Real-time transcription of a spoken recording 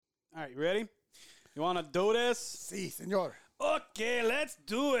All right, you ready? You want to do this? Sí, señor. Okay, let's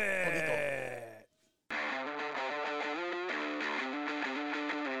do it.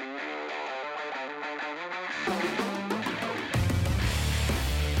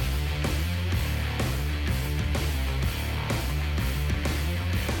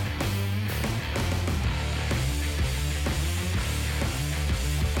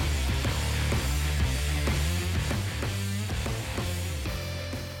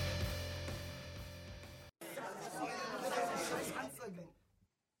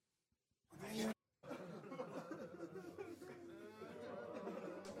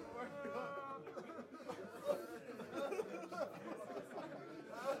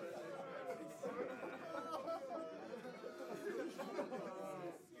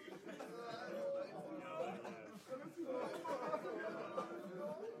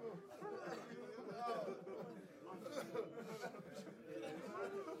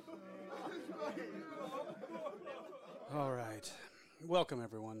 All right. Welcome,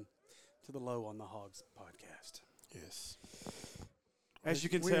 everyone, to the Low on the Hogs podcast. Yes. As you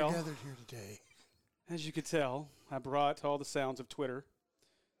can We're tell, gathered here today. As you can tell, I brought all the sounds of Twitter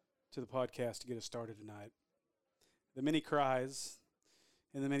to the podcast to get us started tonight. The many cries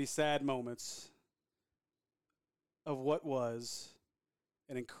and the many sad moments of what was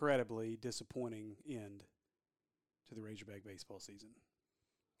an incredibly disappointing end to the Razorback baseball season.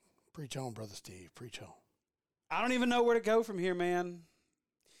 Preach on, Brother Steve. Preach on. I don't even know where to go from here, man.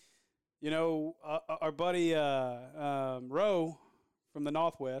 You know, our buddy Roe from the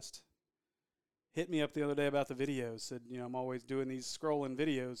Northwest hit me up the other day about the videos. Said, you know, I'm always doing these scrolling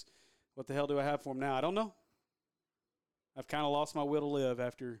videos. What the hell do I have for him now? I don't know. I've kind of lost my will to live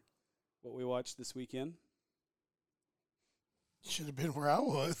after what we watched this weekend. Should have been where I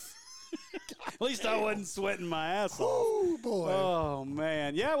was. At least I wasn't sweating my ass off. Oh, boy. Oh,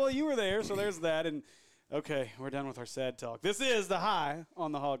 man. Yeah, well, you were there, so there's that. And, okay, we're done with our sad talk. This is the High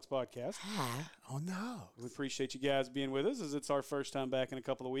on the Hogs podcast. High on the Hogs. We appreciate you guys being with us, as it's our first time back in a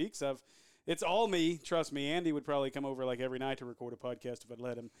couple of weeks. It's all me. Trust me. Andy would probably come over like every night to record a podcast if I'd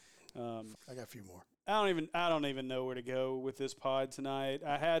let him. I got a few more. I don't even know where to go with this pod tonight.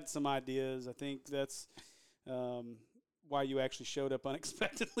 I had some ideas. I think that's why you actually showed up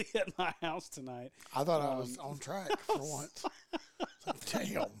unexpectedly at my house tonight. I thought I was on track for once.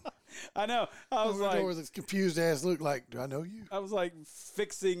 Damn. I know. I was like, with this confused ass look like, do I know you? I was like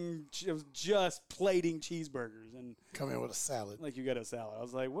I was just plating cheeseburgers and Come in with a salad. like you got a salad. I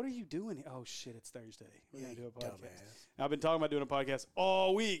was like, what are you doing here? Oh shit, it's Thursday. We're gonna do a podcast. Dumbass. I've been talking about doing a podcast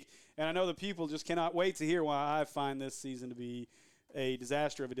all week, and I know the people just cannot wait to hear why I find this season to be a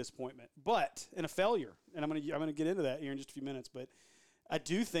disaster of a disappointment, and a failure. And I'm gonna get into that here in just a few minutes, but I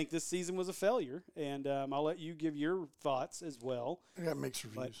do think this season was a failure, and I'll let you give your thoughts as well. I got mixed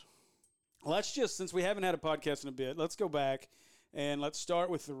reviews. Let's just, since we haven't had a podcast in a bit, let's go back and let's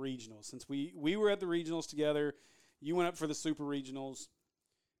start with the regionals. Since we were at the regionals together, you went up for the super regionals.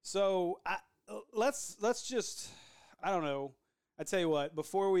 So let's just, I don't know. I tell you what,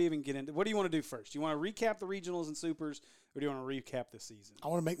 before we even get into, what do you want to do first? Do you want to recap the regionals and supers, or do you want to recap this season? I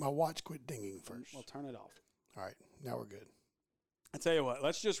want to make my watch quit dinging first. Well, turn it off. All right. Now we're good. I tell you what,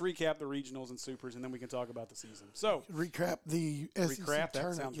 let's just recap the regionals and supers, and then we can talk about the season. So, Recap the SEC Recap? That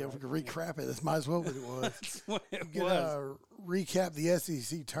tournament. sounds Yeah, right. we could recap it. This might as well what it was. that's what it Get, was. recap the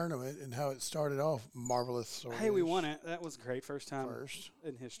SEC tournament and how it started off marvelous. Hey, we won it. That was great. First time First.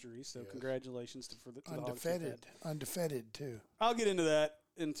 in history. So congratulations to the Hogs for Undefeated. that. Undefeated, too. I'll get into that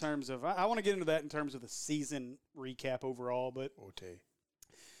in terms of I want to get into that in terms of the season recap overall. But OT.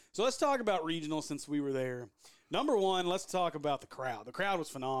 so let's talk about regional since we were there. Number one, let's talk about the crowd. The crowd was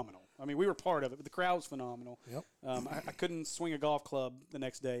phenomenal. I mean, we were part of it, but the crowd was phenomenal. Yep. I couldn't swing a golf club the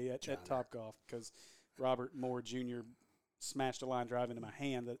next day at Top Golf because Robert Moore Jr. smashed a line drive into my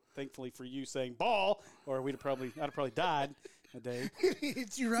hand that, thankfully for you, saying ball, or I'd have probably died a day.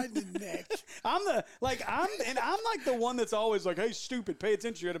 Hits you right in the neck. I'm like the one that's always like, hey, stupid, pay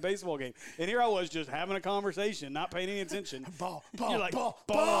attention. You're at a baseball game. And here I was just having a conversation, not paying any attention. Ball. You're like, ball.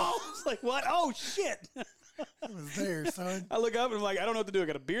 It's like, what? Oh, shit. It was there, son. I look up and I'm like, I don't know what to do. I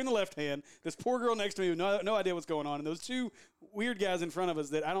got a beer in the left hand. This poor girl next to me with no idea what's going on. And those two weird guys in front of us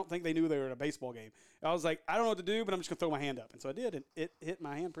that I don't think they knew they were at a baseball game. I was like, I don't know what to do, but I'm just going to throw my hand up. And so I did. And it hit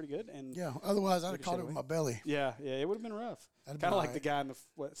my hand pretty good. And Yeah, otherwise I'd have caught it with my belly. Yeah, it would have been rough. Kind That'd of been like all the right. guy in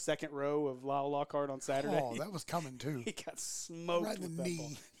the second row of Lyle Lockhart on Saturday. Oh, that was coming, too. He got smoked Right in with the that knee.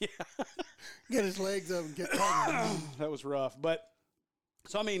 ball. Yeah, Get his legs up and get caught in the knee. that was rough. But,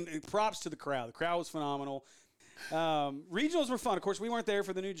 so, I mean, props to the crowd. The crowd was phenomenal. Regionals were fun. Of course, we weren't there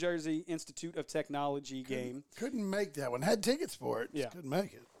for the New Jersey Institute of Technology game. Couldn't make that one. Had tickets for it. Yeah. Just couldn't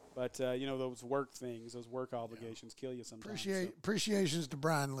make it. But those work things, those work obligations, kill you sometimes. Appreciations to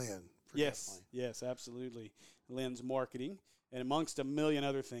Brian Lynn. Yes, absolutely. Lynn's marketing, and amongst a million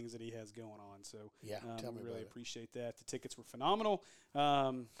other things that he has going on. So tell me really about appreciate that. The tickets were phenomenal.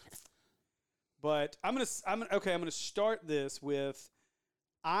 But I'm gonna start this with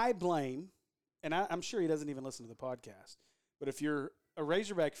I blame, and I'm sure he doesn't even listen to the podcast. But if you're a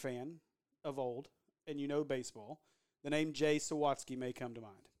Razorback fan of old and you know baseball, the name Jay Sawatsky may come to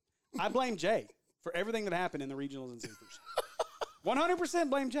mind. I blame Jay for everything that happened in the regionals and supers. 100%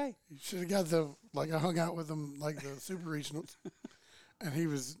 blame Jay. You should have got I hung out with him the super regionals, and he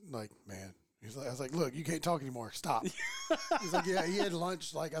was like, man. I was like, look, you can't talk anymore. Stop. He's like, yeah, he had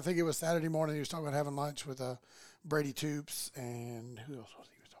lunch. I think it was Saturday morning. He was talking about having lunch with Brady Toops, and who else was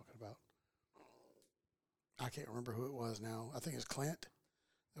he talking about? I can't remember who it was now. I think it's Clint.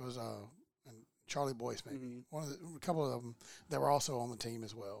 It was and Charlie Boyce, maybe. Mm-hmm. A couple of them that were also on the team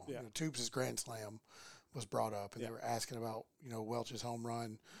as well. Yeah. Toops' grand slam was brought up, and they were asking about Welch's home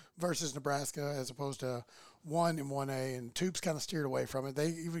run versus Nebraska as opposed to 1 in 1A, and Toops kind of steered away from it. They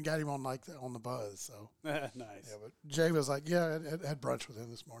even got him on on the buzz. So nice. Yeah, but Jay was like, "Yeah, I had brunch with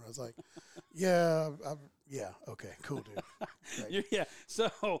him this morning." I was like, "Yeah, okay, cool, dude." Yeah.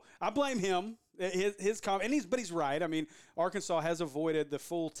 So I blame him. His comment, but he's right. I mean, Arkansas has avoided the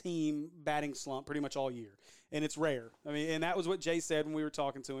full team batting slump pretty much all year, and it's rare. I mean, and that was what Jay said when we were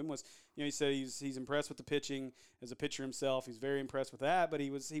talking to him. Was he said he's impressed with the pitching as a pitcher himself. He's very impressed with that, but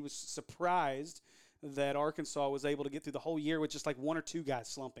he was surprised that Arkansas was able to get through the whole year with just like one or two guys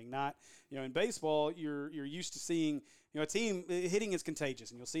slumping. Not in baseball, you're used to seeing a team hitting is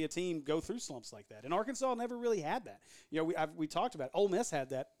contagious, and you'll see a team go through slumps like that. And Arkansas never really had that. We talked about it. Ole Miss had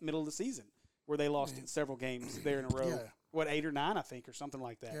that middle of the season where they lost several games there in a row. Yeah. 8 or 9, I think, or something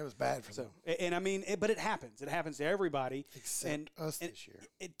like that. Yeah, it was bad for them. And I mean, but it happens. It happens to everybody. Except us this year.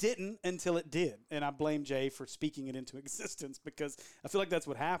 It didn't until it did. And I blame Jay for speaking it into existence because I feel like that's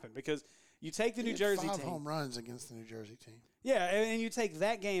what happened. Because you take the New Jersey team. 5 home runs against the New Jersey team. Yeah, and you take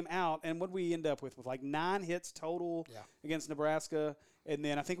that game out, and what we end up with 9 hits total against Nebraska. And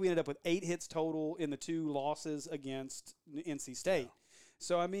then I think we ended up with 8 hits total in the 2 losses against NC State. Yeah.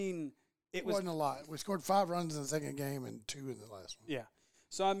 So, I mean, it wasn't a lot. We scored 5 runs in the second game and 2 in the last one. Yeah.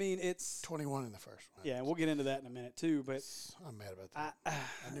 So, I mean, it's 21 in the first one. Yeah, and we'll get into that in a minute, too. But I'm mad about that.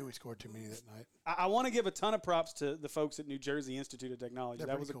 I knew we scored too many that night. I want to give a ton of props to the folks at New Jersey Institute of Technology.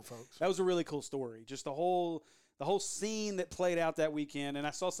 They're pretty cool folks. That was a really cool story. Just the whole scene that played out that weekend. And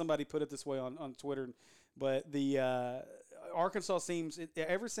I saw somebody put it this way on Twitter. But the Arkansas seems,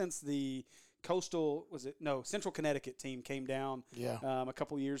 ever since the Central Connecticut team came down a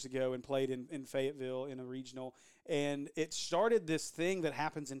couple years ago and played in Fayetteville in a regional. And it started this thing that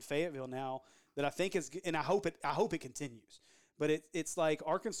happens in Fayetteville now that I think is, and I hope it continues. But it's like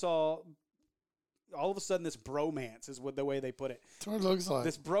Arkansas, all of a sudden this bromance is the way they put it. That's what it looks like.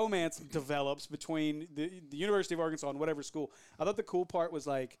 This bromance develops between the University of Arkansas and whatever school. I thought the cool part was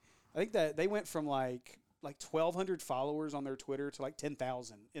I think that they went from like 1,200 followers on their Twitter to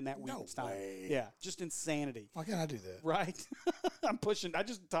 10,000 in that week's time. Way. Yeah, just insanity. Why can't I do that? Right. I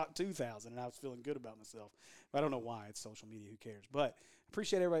just topped 2,000, and I was feeling good about myself. But I don't know why. It's social media. Who cares? But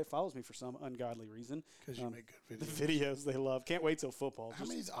appreciate everybody that follows me for some ungodly reason. Because you make good videos. The videos they love. Can't wait till football. How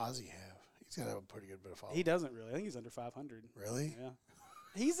many does Ozzy have? He's got to have a pretty good bit of followers. He doesn't really. I think he's under 500. Really? Yeah.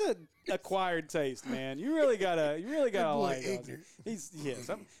 He's an acquired taste, man. You really gotta like ignorant.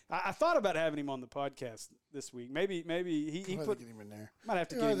 I thought about having him on the podcast this week. Maybe he put get him in there. Might have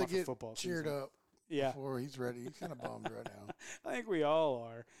to get him off the football cheered season. Up. Yeah, before he's ready. He's kind of bummed right now. I think we all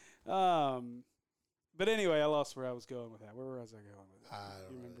are. But anyway, I lost where I was going with that. Where was I going with that? I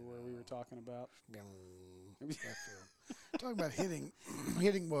don't remember where we were talking about. Talking about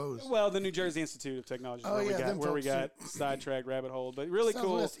hitting woes. Well, the New Jersey Institute of Technology is where we got sidetracked rabbit hole, but really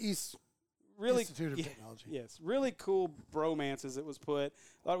Southwest cool. East really Institute of Technology. Yes, really cool bromances it was put.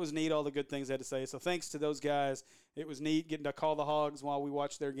 Thought it was neat, all the good things they had to say. So thanks to those guys. It was neat getting to call the Hogs while we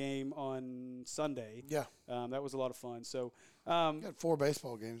watched their game on Sunday. Yeah. That was a lot of fun. So got 4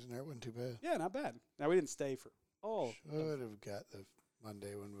 baseball games in there. It wasn't too bad. Yeah, not bad. Now, we didn't stay for all. Should have got the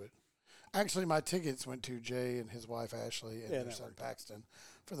Monday one, but actually my tickets went to Jay and his wife Ashley and their son Paxton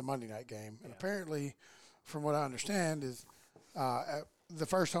for the Monday night game. And apparently, from what I understand, is the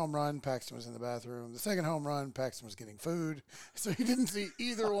first home run, Paxton was in the bathroom. The second home run, Paxton was getting food. So he didn't see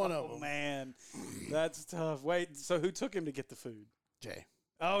either one of them. Oh, man. That's tough. Wait, so who took him to get the food? Jay.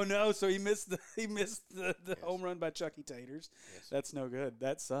 Oh, no. So he missed the home run by Chucky Taters. Yes. That's no good.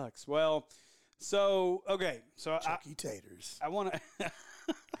 That sucks. Well, So okay, so Chucky Taters. I want to.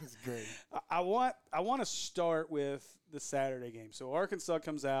 That's great. I want to start with the Saturday game. So Arkansas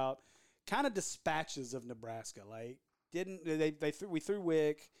comes out, kind of dispatches of Nebraska. Like we threw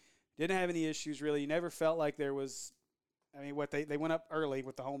Wick, didn't have any issues really. You never felt like there was. I mean, they went up early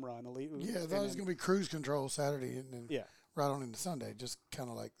with the home run. Yeah, that was going to be cruise control Saturday and then yeah. right on into Sunday, just kind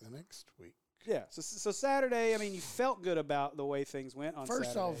of like the next week. Yeah, so Saturday, I mean, you felt good about the way things went on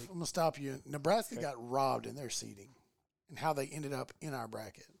First Saturday. off, I'm going to stop you. Nebraska got robbed in their seeding and how they ended up in our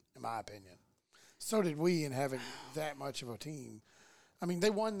bracket, in my opinion. So did we in having that much of a team. I mean, they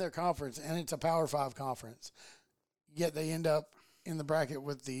won their conference, and it's a Power 5 conference, yet they end up in the bracket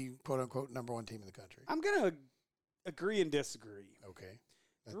with the quote-unquote number one team in the country. I'm going to agree and disagree. Okay.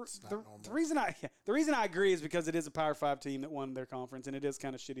 The reason I agree is because it is a Power 5 team that won their conference, and it is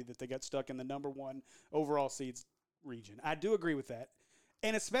kind of shitty that they got stuck in the number one overall seeds region. I do agree with that,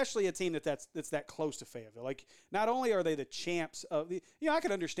 and especially a team that's that close to Fayetteville. Like, not only are they the champs of the, I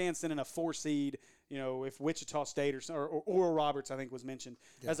could understand sending a 4 seed. If Wichita State or Oral Roberts, I think was mentioned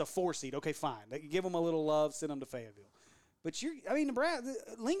as a 4 seed. Okay, fine. They give them a little love, send them to Fayetteville. But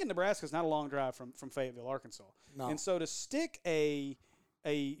Lincoln, Nebraska is not a long drive from Fayetteville, Arkansas, no. And so to stick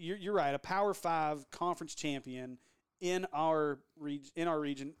you're right, a Power 5 conference champion in our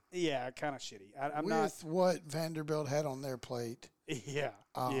region, yeah, kind of shitty. I'm with not what Vanderbilt had on their plate. Yeah,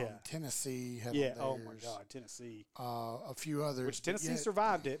 Tennessee had on theirs. Oh my God, Tennessee. A few others. Which Tennessee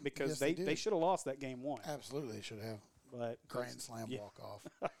survived it because yes, they should have lost that game 1. Absolutely, they should have. But Grand Slam walk off.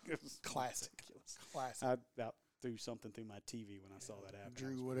 Classic. Classic. I about threw something through my TV when I saw that happen.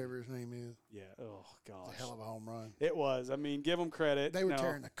 Drew, whatever his name is. Yeah. Oh gosh. A hell of a home run. It was. I mean, give them credit. They were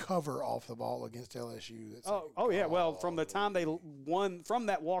tearing the cover off the ball against LSU. Yeah. Well, from the time they won from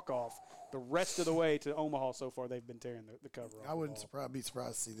that walk off, the rest of the way to Omaha so far, they've been tearing the cover off. I wouldn't be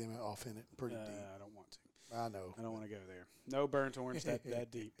surprised to see them off in it pretty deep. I don't want to. I know. I don't want to go there. No burnt orange that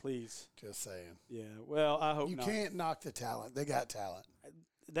deep, please. Just saying. Yeah. Well, I hope not. You can't knock the talent. They got talent.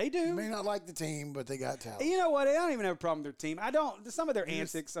 They do. You may not like the team, but they got talent. You know what? I don't even have a problem with their team. I don't. Some of their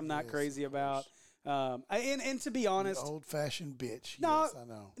antics, I'm not crazy about. And to be honest, old-fashioned bitch. No, yes, I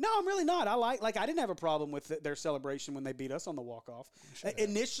know. No, I'm really not. I I didn't have a problem with their celebration when they beat us on the walk-off.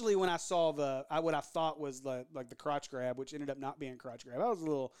 Initially, when I saw what I thought was the crotch grab, which ended up not being crotch grab, I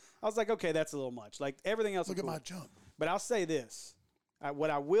was like, okay, that's a little much. Like everything else. Look at my jump. But I'll say this.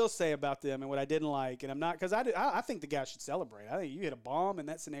 What I will say about them and what I didn't like, and I'm not, because I think the guy should celebrate. I think you hit a bomb in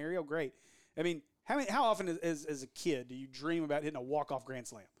that scenario, great. I mean, how often as a kid do you dream about hitting a walk-off grand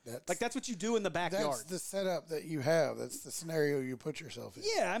slam? That's what you do in the backyard. That's the setup that you have. That's the scenario you put yourself in.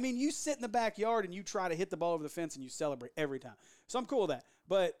 Yeah, I mean, you sit in the backyard and you try to hit the ball over the fence and you celebrate every time. So I'm cool with that.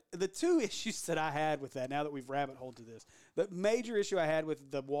 But the two issues that I had with that, now that we've rabbit-holed to this, the major issue I had with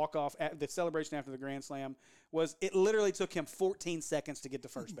the walk-off, the celebration after the grand slam, was it literally took him 14 seconds to get to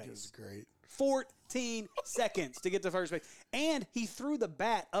first base. It was great. 14 seconds to get to first base. And he threw the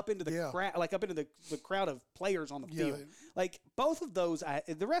bat up into the crowd, up into the crowd of players on the field. Like, both of those,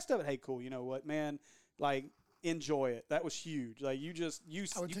 the rest of it, hey, cool, you know what, man? Like, enjoy it. That was huge. Like,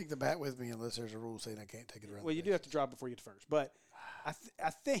 I would take the bat with me unless there's a rule saying I can't take it around. Well, you do have to drop before you get to first. But I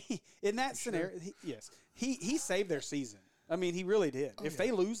think in that scenario, he saved their season. I mean, he really did. If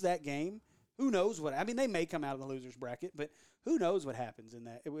they lose that game, who knows what? I mean, they may come out of the losers bracket, but who knows what happens in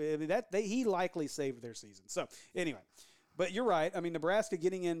that? I mean, he likely saved their season. So anyway, but you're right. I mean, Nebraska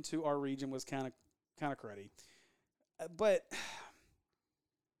getting into our region was kind of cruddy. But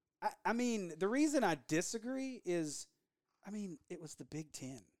I mean, the reason I disagree is, I mean, it was the Big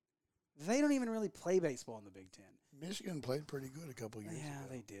Ten. They don't even really play baseball in the Big Ten. Michigan played pretty good a couple years ago. Yeah,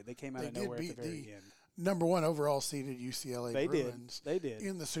 they did. They came out of nowhere at the very end. Number one overall seeded UCLA Bruins. They did.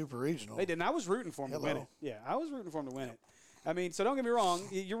 In the Super Regional. They did. And I was rooting for them to win it. Yeah, I was rooting for them to win it. I mean, so don't get me wrong.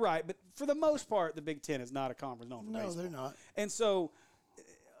 You're right. But for the most part, the Big Ten is not a conference known for baseball. No, they're not. And so,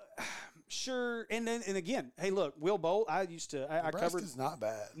 sure. And again, hey, look, Will Bolt, I covered. Nebraska's not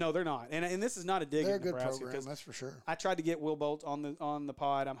bad. No, they're not. And this is not a dig they're at a good Nebraska. program, that's for sure. I tried to get Will Bolt on the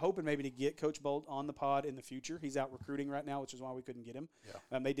pod. I'm hoping maybe to get Coach Bolt on the pod in the future. He's out recruiting right now, which is why we couldn't get him.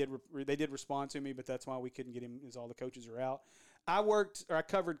 Yeah. They did respond to me, but that's why we couldn't get him, is all the coaches are out. I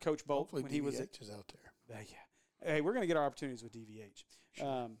covered Coach Bolt Hopefully when DVH he was is out there. Yeah. Hey, we're going to get our opportunities with DVH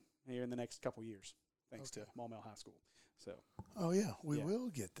here in the next couple years, thanks to Maumelle High School. So. Oh yeah, we will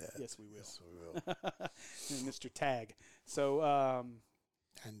get that. Yes, we will. Yes, we will. Mr. Tag. So.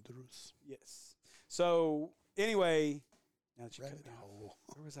 Andrews. Yes. So anyway, now that you Rabbit hole.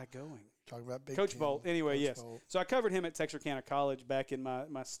 where was I going? Talking about Big Coach Ten. Bolt. Anyway, Coach yes. Bolt. So I covered him at Texarkana College back in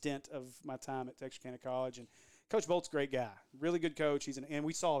my stint of my time at Texarkana College, and Coach Bolt's a great guy, really good coach. And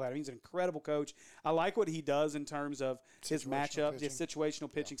we saw that. He's an incredible coach. I like what he does in terms of his matchup, his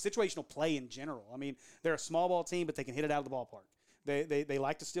situational pitching, situational play in general. I mean, they're a small ball team, but they can hit it out of the ballpark. They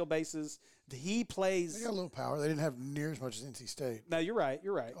like to steal bases. He plays. They got a little power. They didn't have near as much as NC State. No, you're right.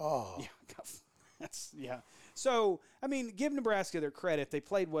 Oh, yeah, So I mean, give Nebraska their credit. They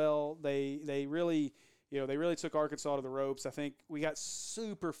played well. They really. They really took Arkansas to the ropes. I think we got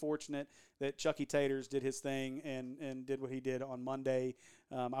super fortunate that Chucky Taters did his thing and did what he did on Monday.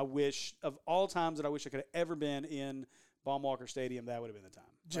 I wish, of all times that I wish I could have ever been in Baum-Walker Stadium, that would have been the time.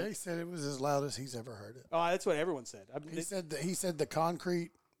 Jay said it was as loud as he's ever heard it. Oh, that's what everyone said. He said the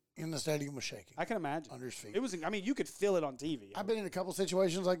concrete in the stadium was shaking. I can imagine. Under his feet. It was. I mean, you could feel it on TV. I've been in a couple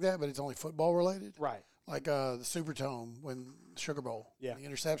situations like that, but it's only football related. Right. Like the Superdome when Sugar Bowl. Yeah. The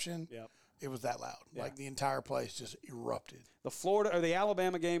interception. Yeah. It was that loud. Yeah. Like the entire place just erupted. The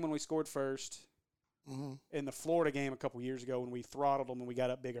Alabama game when we scored first, Mm-hmm. in the Florida game a couple years ago when we throttled them and we got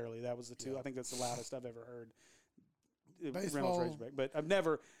up big early. That was the two. Yeah. I think that's the loudest I've ever heard. Baseball, Reynolds Razorback, but I've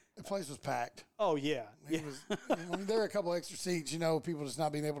never. The place was packed. Oh yeah, It was. I mean, there were a couple extra seats. People just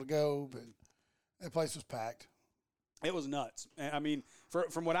not being able to go, but that place was packed. It was nuts. I mean,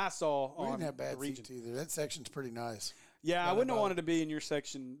 from what I saw We on didn't have bad the region. seats either. That section's pretty nice. Yeah, I Not wouldn't have about- wanted to be in your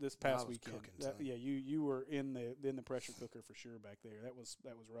section this past I was weekend. cooking, son. Yeah, you were in the pressure cooker for sure back there. That was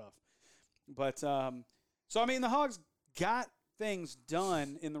rough. But so I mean, the Hogs got things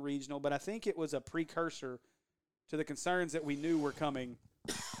done in the regional, but I think it was a precursor to the concerns that we knew were coming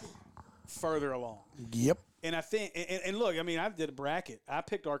further along. Yep. And I think, and look, I mean, I did a bracket. I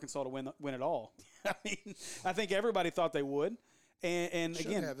picked Arkansas to win it all. I mean, I think everybody thought they would. And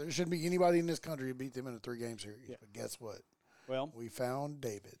again, there shouldn't be anybody in this country who beat them in a 3-game series. Yeah. But guess what? well, We found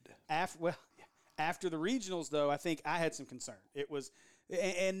David. after the regionals, though, I think I had some concern. It was,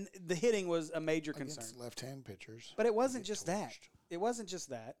 and the hitting was a major concern. Against left-hand pitchers. But it wasn't Get just that. torched. It wasn't just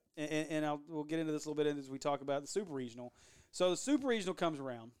that. And we'll get into this a little bit as we talk about the Super Regional. So the Super Regional comes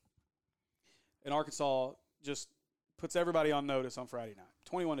around, and Arkansas just puts everybody on notice on Friday night,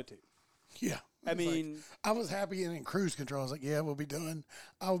 21-2. Yeah. I mean, I was happy and in cruise control. I was like, yeah, we'll be done.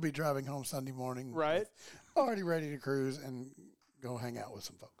 I will be driving home Sunday morning. right? Already ready to cruise and go hang out with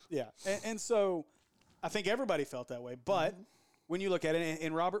some folks. Yeah. And so I think everybody felt that way. But when you look at it,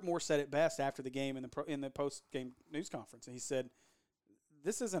 and Robert Moore said it best after the game in the post-game news conference, and he said,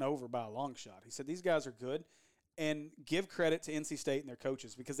 this isn't over by a long shot. He said, these guys are good, and give credit to NC State and their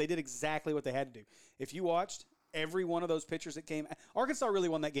coaches because they did exactly what they had to do. If you watched every one of those pitchers that came, Arkansas really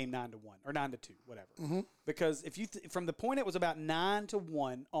won that game 9-1 or 9-2, whatever. Because if you from the point it was about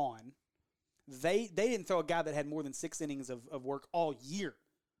 9-1 on, they didn't throw a guy that had more than 6 innings of work all year.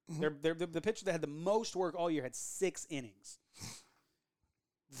 The pitcher that had the most work all year had 6 innings.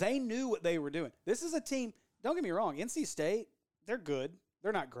 They knew what they were doing. This is a team. Don't get me wrong. NC State, they're good.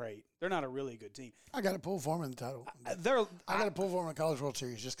 They're not great. They're not a really good team. I got to pull for them in the title. I got to pull for them in the College World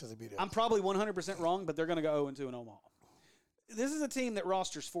Series just because they beat us. I'm probably 100% wrong, but they're going to go 0-2 in Omaha. This is a team that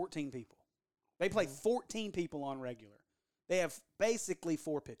rosters 14 people. They play 14 people on regular. They have basically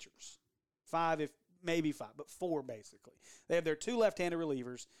 4 pitchers. 5, if maybe 5, but 4 basically. They have their 2 left-handed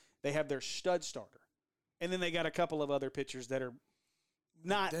relievers. They have their stud starter. And then they got a couple of other pitchers that are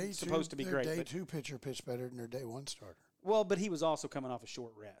not supposed to be great. Their day but, 2 pitcher pitched better than their day 1 starter. well, but he was also coming off a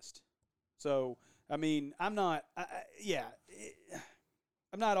short rest. So, I mean, I'm not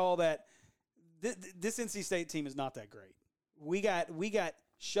all that. This NC State team is not that great. We got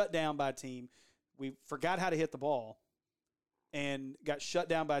shut down by a team. We forgot how to hit the ball and got shut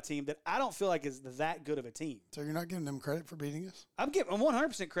down by a team that I don't feel like is that good of a team. So you're not giving them credit for beating us? I'm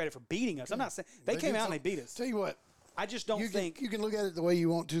 100% credit for beating us. I'm not saying they came out and they beat us. Tell you what, I just don't think you can look at it the way you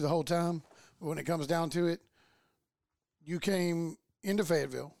want to the whole time, but when it comes down to it, you came into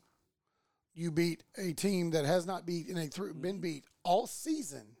Fayetteville. You beat a team that has not been beat all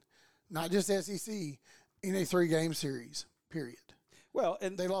season, not just SEC, in a 3-game series, period. well,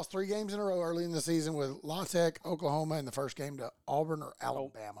 and They lost 3 games in a row early in the season with La Tech, Oklahoma, and the first game to Auburn or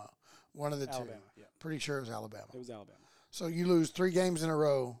Alabama. One of the Alabama, two. yeah. Pretty sure it was Alabama. it was Alabama. So you lose 3 games in a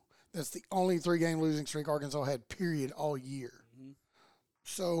row. That's the only 3-game losing streak Arkansas had, period, all year.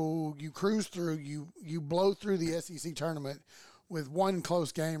 So you cruise through, you blow through the SEC tournament with 1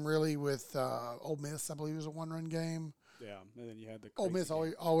 close game, really, with Ole Miss. I believe it was a 1-run game. Yeah, and then you had the Ole crazy Miss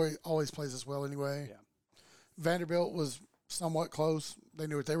game. always plays us well anyway. Yeah. Vanderbilt was somewhat close. They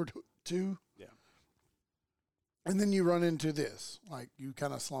knew what they were to. Yeah. And then you run into this, like you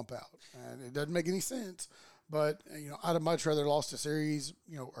kind of slump out, and it doesn't make any sense. But I'd have much rather lost a series,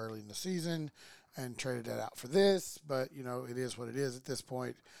 early in the season, and traded that out for this. But it is what it is at this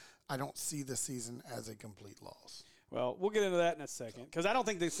point. I don't see the season as a complete loss. Well, we'll get into that in a second because I don't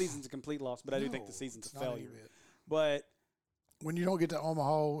think the season's a complete loss, but I do think the No, season's it's a not any failure. bit. But When you don't get to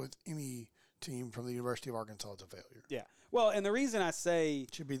Omaha with any team from the University of Arkansas, it's a failure. yeah, well, and the reason I say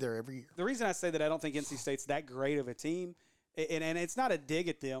It should be there every year. that I don't think NC State's that great of a team, and it's not a dig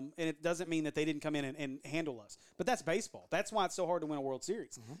at them, and it doesn't mean that they didn't come in and handle us. But that's baseball. That's why it's so hard to win a World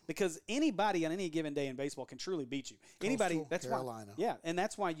Series because anybody on any given day in baseball can truly beat you. Anybody. Coastal That's Carolina. why. Yeah, and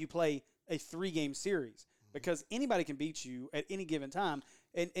that's why you play a 3-game series because anybody can beat you at any given time,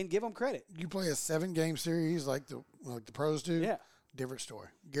 and give them credit. You play a 7-game series like the pros do. Yeah. Different story.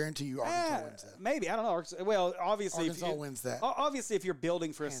 Guarantee you Arkansas wins that. Maybe I don't know. Well, obviously, Arkansas wins that. Obviously, if you're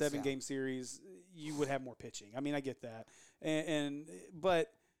building for a Hands down. 7-game series, you would have more pitching. I mean, I get that,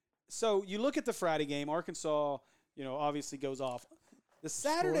 but so you look at the Friday game. Arkansas, obviously goes off. The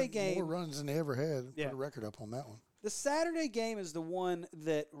Saturday Scored game, more runs than they ever had. Yeah. Put a record up on that one. the Saturday game is the one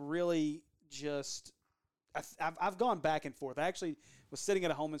that really just. I've gone back and forth. I actually was sitting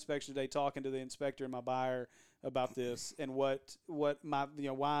at a home inspection today talking to the inspector and my buyer about this and what we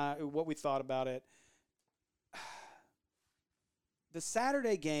thought about it. The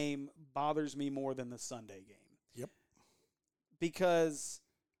Saturday game bothers me more than the Sunday game. Yep. Because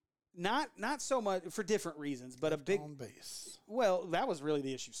not so much for different reasons, but a big on base. well, that was really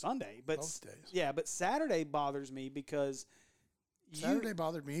the issue Sunday, but Both days. yeah, but Saturday bothers me because Saturday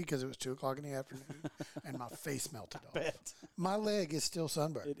bothered me because it was 2:00 in the afternoon and my face melted off. bet. My leg is still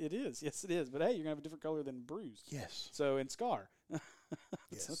sunburned. It is. Yes, it is. But hey, you're going to have a different color than bruised. Yes. So, and scar.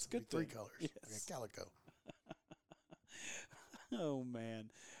 Yes. That's a good Three thing. colors. Yes. Like a calico. Oh, man.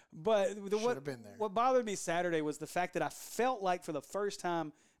 But Should have been there. what bothered me Saturday was the fact that I felt like for the first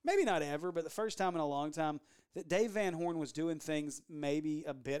time, maybe not ever, but the first time in a long time, that Dave Van Horn was doing things maybe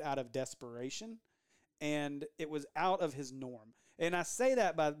a bit out of desperation, and it was out of his norm. And I say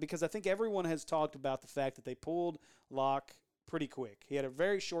that because I think everyone has talked about the fact that they pulled Locke pretty quick. He had a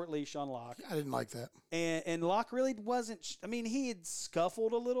very short leash on Locke. I didn't like that. And Locke really wasn't. I mean, he had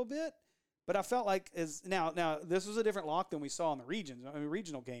scuffled a little bit, but I felt like now this was a different Locke than we saw in the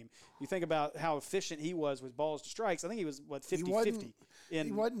regional game. You think about how efficient he was with balls to strikes. I think he was 50-50. He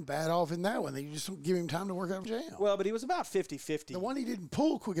wasn't bad off in that one. They just don't give him time to work out jam. Well, but he was about 50-50. The one he didn't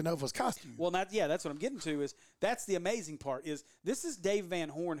pull quick enough was Costume. Well, that's what I'm getting to. That's the amazing part. This is Dave Van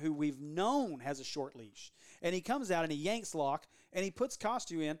Horn, who we've known has a short leash, and he comes out and he yanks Locke and he puts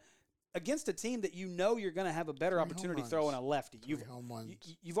Costu in against a team that you're going to have a better opportunity throwing a lefty.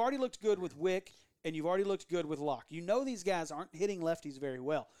 You've already looked good with Wick, and you've already looked good with Locke. These guys aren't hitting lefties very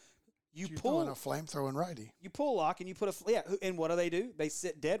well. You're throwing a flame-throwing righty. You pull Locke and you put and what do? They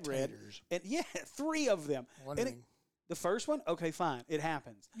sit dead red. Taters. And 3 of them. Wondering. The first one, okay, fine, it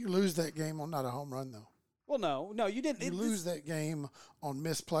happens. You lose that game on not a home run, though. Well, no, you didn't. You lose that game on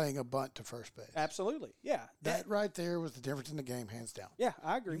misplaying a bunt to first base. Absolutely, yeah. That right there was the difference in the game, hands down. Yeah,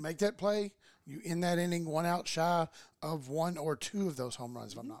 I agree. You make that play, you in that inning, 1 out shy of 1 or 2 of those home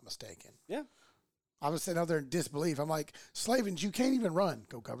runs, if I'm not mistaken. Yeah. I was sitting out there in disbelief. I'm like, Slavens, you can't even run.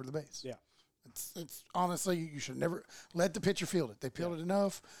 Go cover the base. Yeah. It's honestly, you should never let the pitcher field it. They fielded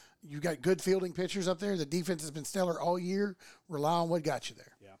enough. You got good fielding pitchers up there. The defense has been stellar all year. Rely on what got you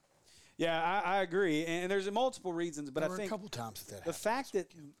there. Yeah. Yeah, I agree. And there's multiple reasons, but There I were think a couple times that the fact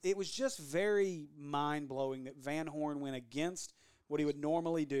that it was just very mind-blowing that Van Horn went against what he would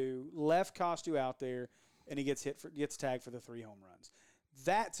normally do, left Costu out there, and he gets tagged for the 3 home runs.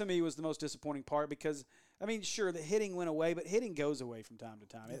 That, to me, was the most disappointing part because, I mean, sure, the hitting went away, but hitting goes away from time to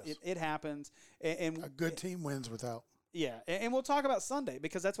time. Yes. It happens. And a good team wins without. Yeah, and we'll talk about Sunday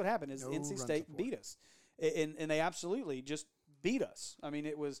because that's what happened is No NC run State support. beat us. And they absolutely just beat us. I mean,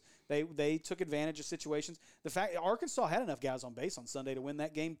 it was they took advantage of situations. The fact Arkansas had enough guys on base on Sunday to win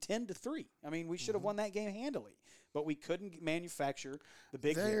that game 10-3. I mean, we should have won that game handily, but we couldn't manufacture the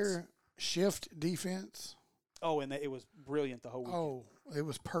big hits. Their shift defense. Oh, and it was brilliant the whole weekend. Oh, it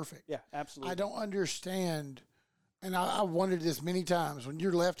was perfect. Yeah, absolutely. I don't understand, and I wondered this many times. When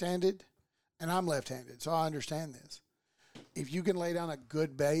you're left-handed, and I'm left-handed, so I understand this. If you can lay down a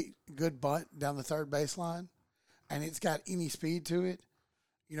good bunt down the third baseline, and it's got any speed to it,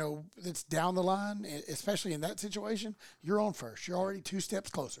 it's down the line, especially in that situation, you're on first. You're already 2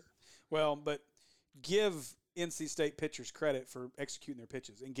 steps closer. Well, but give NC State pitchers credit for executing their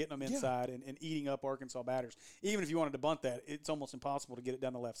pitches and getting them inside and eating up Arkansas batters. Even if you wanted to bunt that, it's almost impossible to get it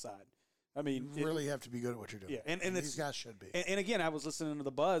down the left side. I mean, you really have to be good at what you're doing. Yeah, and these guys should be. And again, I was listening to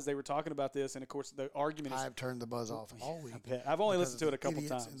the Buzz. They were talking about this, and of course, the argument is I've turned the Buzz off all week. I've only listened to it a couple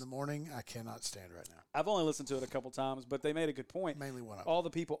idiots times. in the morning. I cannot stand right now. I've only listened to it a couple times, but they made a good point. Mainly one of them. All the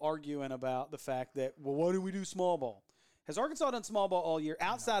people arguing about the fact that, well, why do we do small ball? Has Arkansas done small ball all year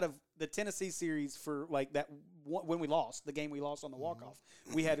outside of the Tennessee series for like that when we lost, the game we lost on the walk-off?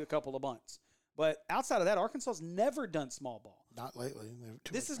 We had a couple of bunts. But outside of that, Arkansas's never done small ball. Not lately.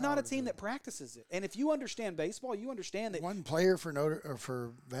 This is not a team that practices it. And if you understand baseball, you understand that one player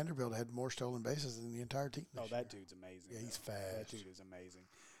for Vanderbilt had more stolen bases than the entire team. Oh, that dude's amazing. Yeah, he's fast. That dude is amazing.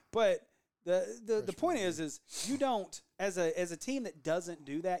 But the point is you don't, as a team that doesn't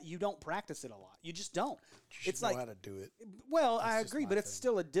do that, you don't practice it a lot. You just don't. It's like how to do it. Well, I agree, but it's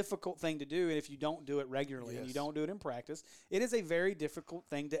still a difficult thing to do. And if you don't do it regularly and you don't do it in practice, it is a very difficult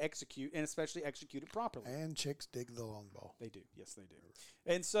thing to execute, and especially execute it properly. And chicks dig the long ball. They do. Yes, they do.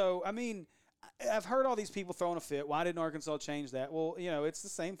 And so, I mean, I've heard all these people throwing a fit. Why didn't Arkansas change that? Well, it's the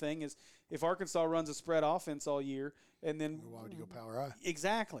same thing as if Arkansas runs a spread offense all year, and then why would you go power I?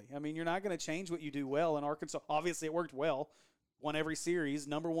 Exactly. I mean, you're not going to change what you do well in Arkansas. Obviously, it worked well. Won every series,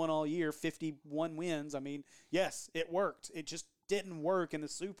 number one all year, 51 wins. I mean, yes, it worked. It just didn't work in the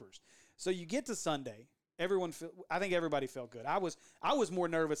supers. So you get to Sunday. I think everybody felt good. I was more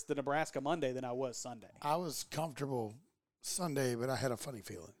nervous the Nebraska Monday than I was Sunday. I was comfortable Sunday, but I had a funny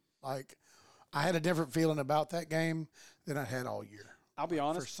feeling. Like, I had a different feeling about that game than I had all year. I'll be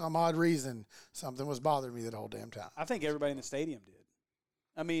honest. For some odd reason, something was bothering me that whole damn time. I think everybody in the stadium did.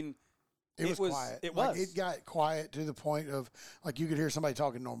 I mean, it was quiet. It was. It got quiet to the point of, like, you could hear somebody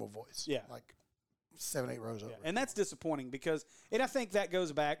talking normal voice. Yeah. Like 7-8 rows over. And that's disappointing because – and I think that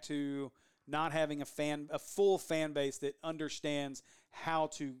goes back to not having a full fan base that understands how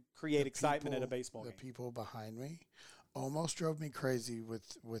to create excitement at a baseball game. The people behind me almost drove me crazy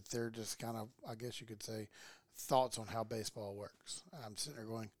with their just kind of, I guess you could say, thoughts on how baseball works. I'm sitting there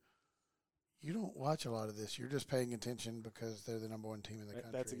going, you don't watch a lot of this. You're just paying attention because they're the number one team in the country.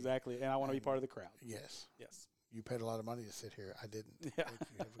 That's exactly – and I want to be part of the crowd. Yes. Yes. You paid a lot of money to sit here. I didn't. Yeah. Thank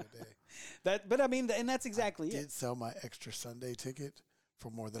you. Have a good day. But I mean, and that's exactly it. I did sell my extra Sunday ticket for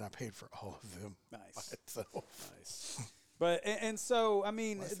more than I paid for all of them. Nice. Nice. But and so I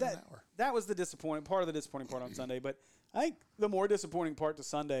mean that was the disappointing part on Sunday. But I think the more disappointing part to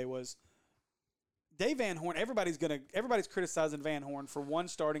Sunday was Dave Van Horn. Everybody's criticizing Van Horn for one,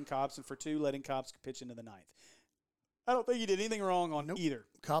 starting Cops, and for two, letting Cops pitch into the ninth. I don't think he did anything wrong on either.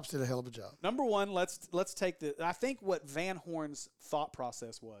 Cops did a hell of a job. Number one, let's take I think what Van Horn's thought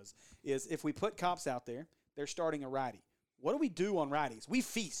process is if we put Cops out there, they're starting a righty. What do we do on righties? We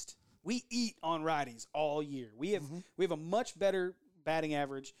feast. We eat on righties all year. We have a much better batting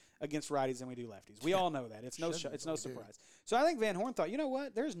average against righties than we do lefties. We all know that. It's no surprise. So I think Van Horn thought, you know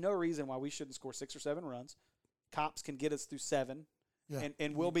what? There's no reason why we shouldn't score 6 or 7 runs. Cops can get us through 7. Yeah.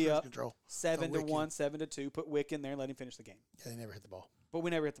 And we'll be up control. 7-1, 7-2. Put Wick in there and let him finish the game. Yeah, they never hit the ball. But we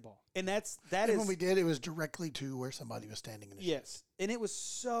never hit the ball. And that and is when we did, it was directly to where somebody was standing in the Yes. And it was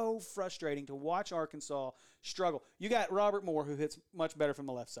so frustrating to watch Arkansas struggle. You got Robert Moore, who hits much better from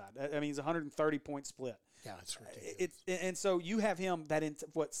the left side. I mean, he's a 130-point split. Yeah, it's ridiculous. And so you have him that in,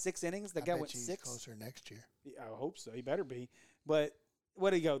 6 innings? That guy went 6? Closer next year. I hope so. He better be. But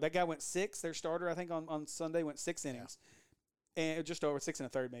where did he go? That guy went 6. Their starter, I think, on Sunday went 6 innings. And just over 6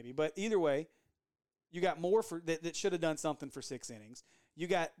 1/3 maybe. But either way, you got Moore that should have done something for 6 innings. You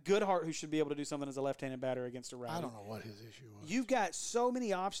got Goodhart, who should be able to do something as a left-handed batter against a righty. I don't know what his issue was. You've got so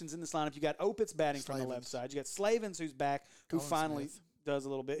many options in this lineup. You got Opitz batting from the left side. You got Slavens, who's back, who finally does a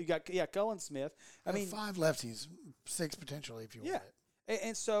little bit. You got Cullen Smith. I mean, 5 lefties, 6 potentially if you want it.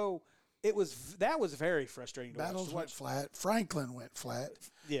 And so that was very frustrating to watch. Battles went flat. Franklin went flat.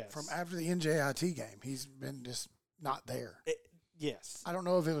 Yes. From after the NJIT game, he's been just not there. Yes. I don't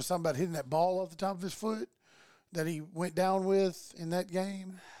know if it was something about hitting that ball off the top of his foot that he went down with in that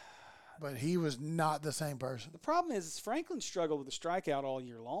game, but he was not the same person. The problem is Franklin struggled with the strikeout all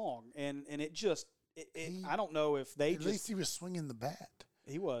year long, and it just I don't know if they at least he was swinging the bat.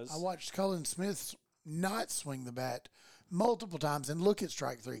 He was. I watched Cullen Smith not swing the bat multiple times and look at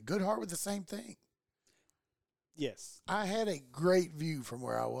strike 3. Goodhart with the same thing. Yes. I had a great view from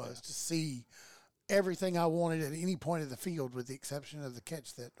where I was to see everything I wanted at any point of the field, with the exception of the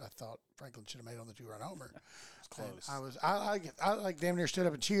catch that I thought Franklin should have made on the 2-run homer. It's close. I like damn near stood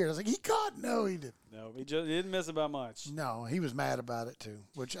up and cheered. I was like, he caught? No, he didn't. No, he didn't miss it by much. No, he was mad about it too,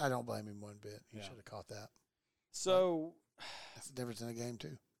 which I don't blame him one bit. He should have caught that. So that's the difference in a game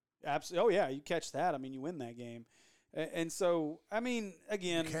too. Absolutely. Oh yeah, you catch that. I mean, you win that game. And so, I mean,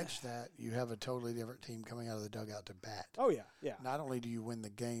 again, you catch that, you have a totally different team coming out of the dugout to bat. Oh, yeah, yeah. Not only do you win the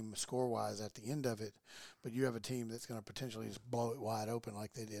game score-wise at the end of it, but you have a team that's going to potentially just blow it wide open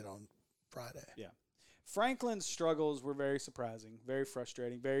like they did on Friday. Yeah. Franklin's struggles were very surprising, very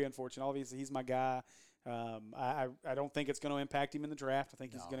frustrating, very unfortunate. Obviously, he's my guy. I don't think it's going to impact him in the draft. I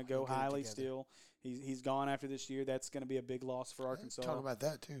think he's going to go highly still. He's gone after this year. That's going to be a big loss for Arkansas. Talk about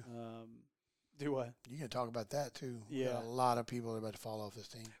that too. Do what? You can talk about that too. Yeah, we got a lot of people that are about to fall off this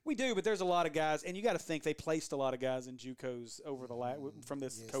team. We do, but there's a lot of guys, and you got to think they placed a lot of guys in JUCOs over the from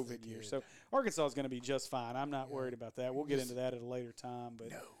this COVID year. So Arkansas is going to be just fine. I'm not worried about that. We'll get into that at a later time,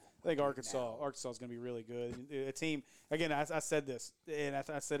 but I think Arkansas is going to be really good. A team again. I said this, and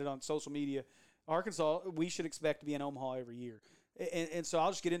I said it on social media. Arkansas, we should expect to be in Omaha every year, and so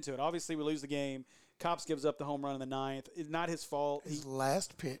I'll just get into it. Obviously, we lose the game. Cops gives up the home run in the ninth. It's not his fault. His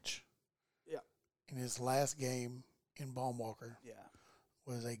last pitch. Yeah. In his last game in Baumwalker. Yeah.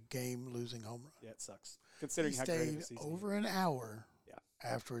 Was a game-losing home run. Yeah, it sucks. Considering how great of a season. He stayed over an hour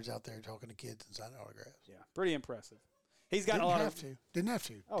afterwards out there talking to kids and signing autographs. Yeah, pretty impressive. He's got a lot of. Didn't have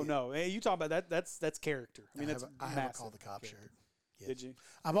to. Oh, no. Hey, you talk about that. That's character. I mean, that's I have a Call the Cop shirt. Yes. Did you?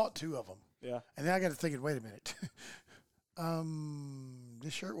 I bought 2 of them. Yeah. And then I got to thinking, wait a minute.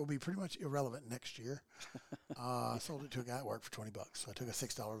 This shirt will be pretty much irrelevant next year. I sold it to a guy at work for $20, so I took a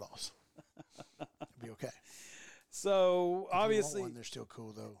 $6 loss. It'll be okay. So if obviously, they're still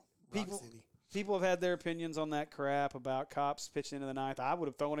cool though. People have had their opinions on that crap about Cops pitching into the ninth. I would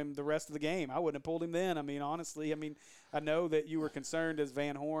have thrown him the rest of the game. I wouldn't have pulled him then. I mean, honestly, I know that you were concerned as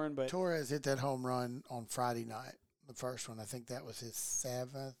Van Horn, but Torres hit that home run on Friday night. The first one, I think that was his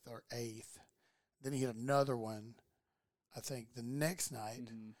 7th or 8th. Then he hit another one, I think, the next night.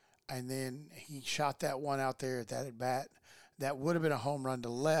 Mm-hmm. And then he shot that one out there at that at bat. That would have been a home run to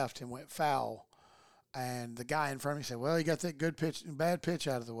left and went foul. And the guy in front of me said, well, he got that bad pitch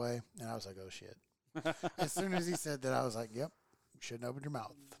out of the way. And I was like, oh, shit. As soon as he said that, I was like, yep, you shouldn't open your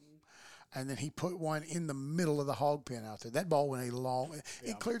mouth. Mm-hmm. And then he put one in the middle of the hog pen out there. That ball went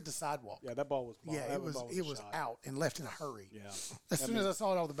it cleared the sidewalk. Yeah, that ball was it was out and left in a hurry. Yeah. As soon as I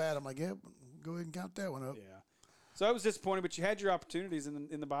saw it off the bat, I'm like, yep, go ahead and count that one up. Yeah. So I was disappointed, but you had your opportunities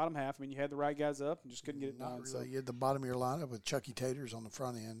in the bottom half. I mean, you had the right guys up and just couldn't get it done. Not really. You had the bottom of your lineup with Chucky Taters on the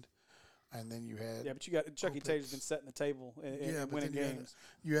front end. And then you had but you got Chucky Tater's been setting the table and winning games.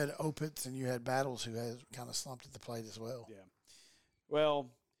 You had Opitz and you had Battles who has kind of slumped at the plate as well. Yeah. Well,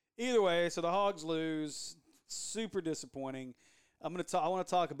 either way, so the Hogs lose. Super disappointing. I want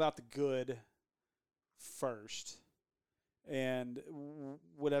to talk about the good first. And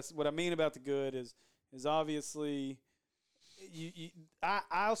what I mean about the good is obviously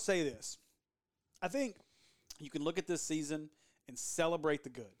I'll say this. I think you can look at this season and celebrate the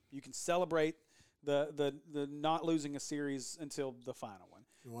good. You can celebrate the not losing a series until the final one.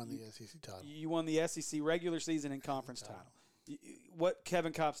 You won the SEC title. You won the SEC regular season and conference title. What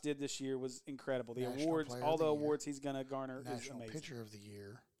Kevin Kopps did this year was incredible. The National awards, Player all of the the awards he's going to garner is National amazing. Pitcher of the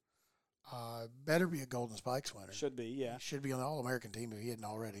Year. Better be a Golden Spikes winner. Should be, yeah. He should be on the All-American team if he hadn't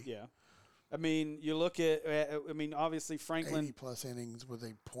already. Yeah. I mean, you look at, obviously Franklin. 80-plus innings with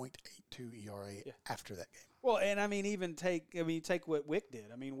a .82 ERA after that game. Well, and take what Wick did.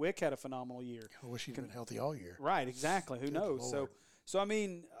 I mean, Wick had a phenomenal year. I wish he'd been healthy all year. Right, exactly. Who Good knows? Lord. So I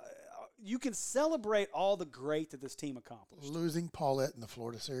mean, you can celebrate all the great that this team accomplished. Losing Paulette in the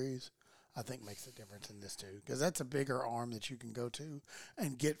Florida series, I think, makes a difference in this too, because that's a bigger arm that you can go to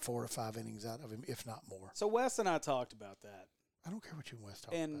and get 4 or 5 innings out of him, if not more. So Wes and I talked about that. I don't care what you and Wes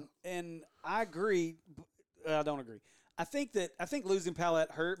talk about. And I agree. I don't agree. I think losing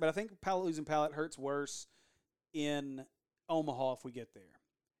Paulette hurt, but I think losing Paulette hurts worse in Omaha if we get there.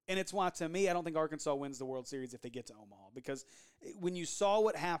 And it's why, to me, I don't think Arkansas wins the World Series if they get to Omaha, because when you saw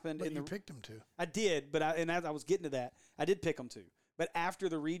what happened, but you picked them to. I did, but as I was getting to that, I did pick them to. But after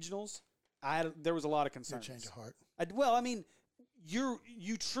the regionals, there was a lot of concerns. Change of heart.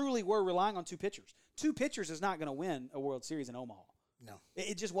 You truly were relying on 2 pitchers. 2 pitchers is not going to win a World Series in Omaha. No.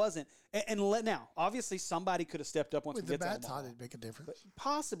 It just wasn't. Now, obviously, somebody could have stepped up once we get to Omaha. With the bats, it'd make a difference.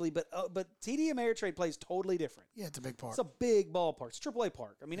 Possibly, but TD Ameritrade plays totally different. Yeah, it's a big park. It's a big ballpark. It's AAA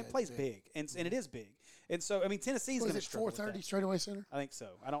park. I mean, it plays big, and it is big. And so, I mean, Tennessee's going to struggle with 430 straightaway center? I think so.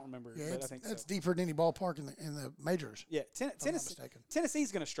 I don't remember, but I think that's so. deeper than any ballpark in the majors. Yeah,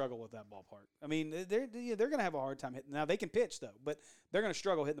 Tennessee's going to struggle with that ballpark. I mean, they're going to have a hard time hitting. Now, they can pitch, though, but they're going to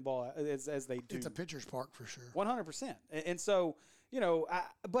struggle hitting the ball as they do. It's a pitcher's park for sure. 100%. And so,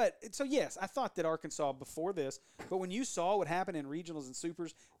 yes, I thought that Arkansas before this, but when you saw what happened in regionals and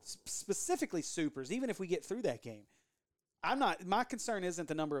supers, specifically supers, even if we get through that game, my concern isn't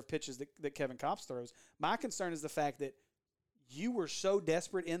the number of pitches that Kevin Kopps throws. My concern is the fact that you were so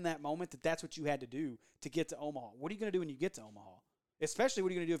desperate in that moment that that's what you had to do to get to Omaha. What are you going to do when you get to Omaha? Especially what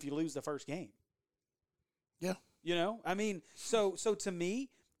are you going to do if you lose the first game? Yeah. I mean, so to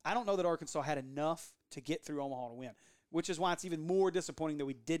me, I don't know that Arkansas had enough to get through Omaha to win, which is why it's even more disappointing that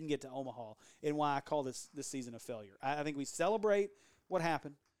we didn't get to Omaha and why I call this season a failure. I think we celebrate what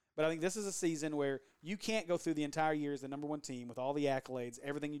happened. But I think this is a season where you can't go through the entire year as the number one team with all the accolades,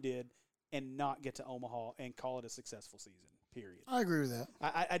 everything you did, and not get to Omaha and call it a successful season, period. I agree with that.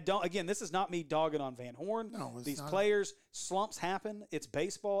 I don't. Again, this is not me dogging on Van Horn. No, it's These not. players, slumps happen. It's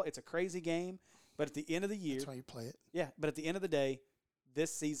baseball. It's a crazy game. But at the end of the year, That's why you play it. yeah. But at the end of the day,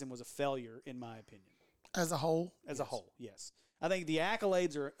 this season was a failure, in my opinion. As a whole? As a whole, yes. I think the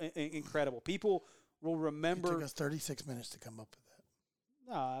accolades are incredible. People will It remember. took us 36 minutes to come up with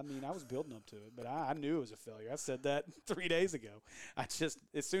that. No, I mean, I was building up to it, but I knew it was a failure. I said that 3 days ago. I just,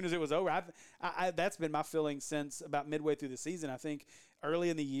 as soon as it was over, that's been my feeling since about midway through the season. I think early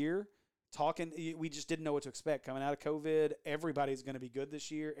in the year, we just didn't know what to expect. Coming out of COVID, everybody's going to be good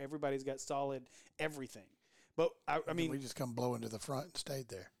this year. Everybody's got solid everything. But, I mean, we just come blowing to the front and stayed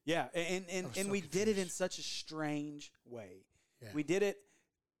there. yeah, and so we did it in confused. such a strange way. Yeah. We did it.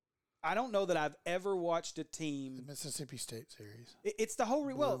 I don't know that I've ever watched a The team. Mississippi State series. It's the whole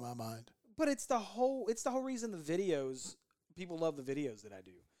Blew my mind. but it's the whole reason the videos, people love the videos that I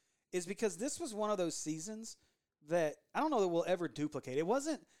do, is because this was one of those seasons that I don't know that we'll ever duplicate. It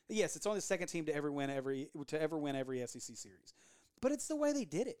wasn't. Yes, it's only the second team to ever win every SEC series, but it's the way they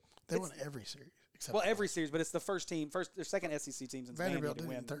did it. They It's- won every series. Except well, for every series, but it's the first or second SEC team since Vanderbilt Vandy to did it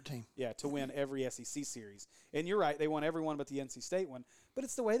win. in 13. Yeah, to win every SEC series. And you're right, they won every one but the NC State one. But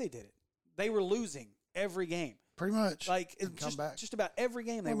it's the way they did it. They were losing every game. Pretty much. Like And come back. just about every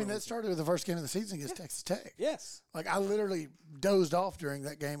game they I mean, were that losing. started with the first game of the season against Texas Tech. Yes. Like, I literally dozed off during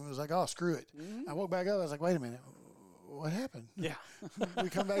that game and was like, oh, screw it. I woke back up. I was like, wait a minute. What happened? Yeah. We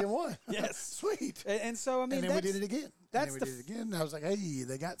come back and won. Yes. Sweet. And so, I mean, And then we did it again. that's and then we the did it again. And I was like, hey,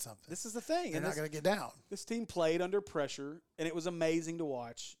 they got something. this is the thing. They're And not this, going to get down. this team played under pressure, and it was amazing to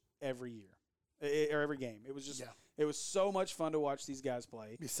watch every year. Or every game. It was just, Yeah. it was so much fun to watch these guys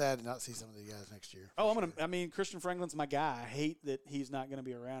play. Be sad to not see some of the guys next year. Oh, I mean, Christian Franklin's my guy. I hate that he's not going to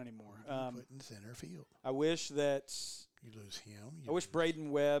be around anymore. Put in center field. I wish that You lose him. I wish Braden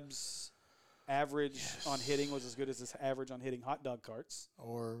Webb's average on hitting was as good as his average on hitting hot dog carts.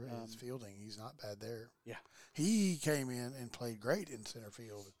 Or his fielding. He's not bad there. Yeah. He came in and played great in center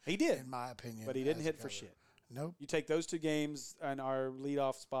field, He did, in my opinion. but he didn't as a hit for cover. shit. Nope. You take those two games, and our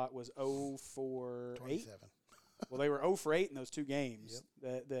leadoff spot was 0 for 8. 27. Well, they were 0 for 8 in those two games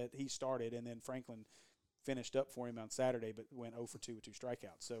that he started, and then Franklin finished up for him on Saturday, but went 0 for 2 with 2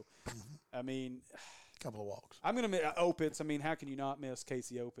 strikeouts. So, I mean, Couple of walks. I'm going to miss Opitz. I mean, how can you not miss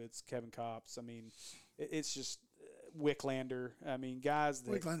Casey Opitz, Kevin Kopps? I mean, it's just Wicklander. I mean, guys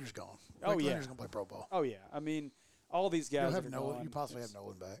that. Wicklander's gone. Oh, yeah. Wicklander's going to play pro ball. Oh, yeah. I mean, all these guys You'll that have are Nolan. gone, You possibly it's- have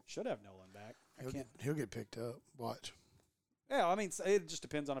Nolan back. Should have Nolan back. He'll get picked up. Watch. Yeah, I mean, it just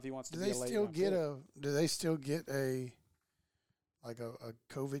depends on if he wants to Do be they a late still round get pick. Do they still get a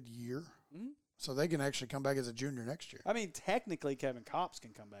COVID year? Mhm. So they can actually come back as a junior next year. I mean, technically, Kevin Kopps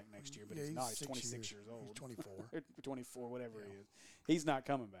can come back next year, but Yeah, he's not. He's 6 26 years. years old. He's 24. Or 24, whatever he is. He's not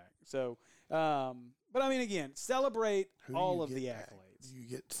coming back. So, but I mean, again, celebrate Who do all you of get the back? accolades. Do you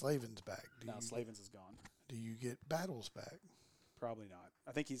get Slavens back? No, Slavens is gone. Do you get Battles back? Probably not.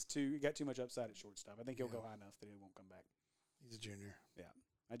 I think he got too much upside at shortstop. I think he'll Yeah. go high enough that he won't come back. He's a junior.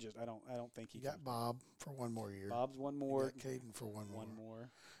 I don't think he You got comes Bob for one more year. back. Bob's one You more. got Caden for one more. One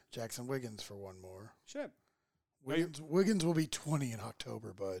more. Jackson Wiggins for one more. Should. Wiggins will be 20 in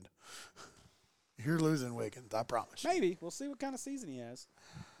October, bud. You're losing Wiggins, I promise you. Maybe. We'll see what kind of season he has.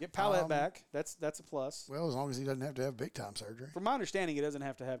 Get Palette back. That's a plus. Well, as long as he doesn't have to have big time surgery. From my understanding, he doesn't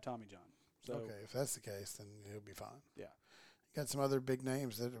have to have Tommy John. So, Okay, if that's the case, then he'll be fine. Yeah. Got some other big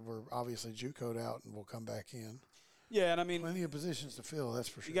names that were obviously JUCO'd out and will come back in. yeah, and I mean, Plenty of positions to fill, that's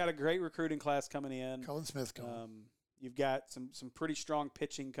for sure. you got a great recruiting class coming in. Colin Smith coming. You've got some pretty strong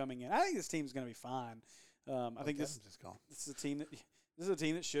pitching coming in. I think this team's going to be fine. I think this is gone. is a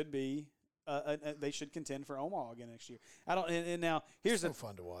team that should be. They should contend for Omaha again next year. I don't. And now here's So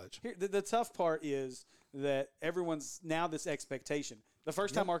fun to watch. the tough part is that everyone's now this expectation. The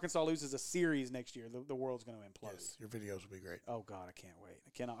first time Arkansas loses a series next year, the world's going to implode. Yes, your videos will be great. Oh God, I can't wait.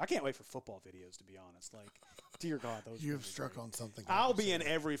 I can't wait for football videos. To be honest, like, dear God, those. You are have struck on something. I'll be in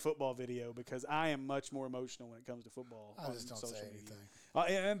every football video because I am much more emotional when it comes to football. I on just don't social say media.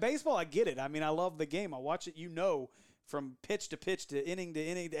 anything. And baseball, I get it. I mean, I love the game. I watch it. From pitch to inning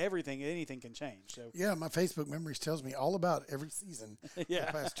to everything, anything can change. So Yeah, my Facebook memories tells me all about every season. Yeah.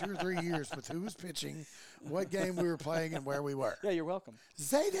 The past 2 or 3 years with who was pitching, what game we were playing, and where we were. yeah, you're welcome.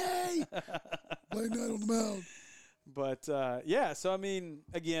 Zayday! Playing night on the mound. But so I mean,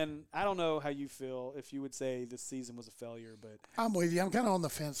 again, I don't know how you feel if you would say this season was a failure, but I'm with you. I'm kind of on the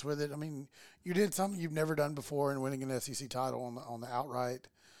fence with it. I mean, you did something you've never done before in winning an SEC title on the outright,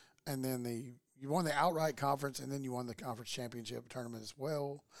 and then You won the outright conference, and then you won the conference championship tournament as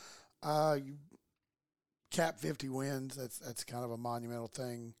well. You capped 50 wins. That's kind of a monumental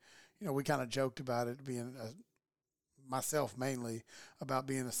thing. You know, we kind of joked about it being myself mainly about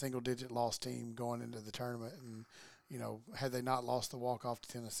being a single-digit loss team going into the tournament, and you know, had they not lost the walk-off to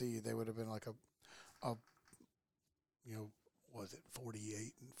Tennessee, they would have been like a you know, was it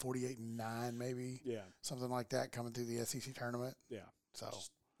 48 and 9 maybe? Yeah. Something like that coming through the SEC tournament. Yeah. So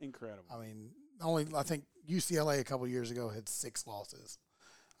Just incredible. I mean, I think UCLA a couple years ago had 6 losses,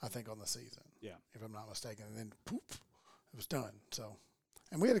 I think, on the season. Yeah. If I'm not mistaken. And then poof, it was done. So,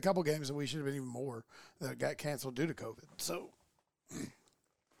 and we had a couple games that we should have been even more that got canceled due to COVID. So,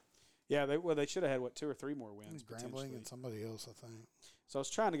 yeah, they should have had 2 or 3 more wins Grambling potentially. and somebody else, I think. So I was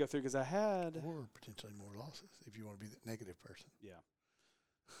trying to go through because I had. Or potentially more losses if you want to be the negative person. Yeah.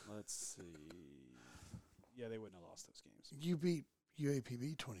 Let's see. Yeah, they wouldn't have lost those games. You beat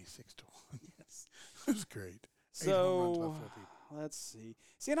UAPB 26-1. Yes. It was great. 8 home runs So by 4 people. let's see.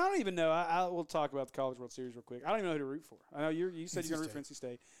 See, and I don't even know. I will talk about the College World Series real quick. I don't even know who to root for. I know you said NC you're going to root for State.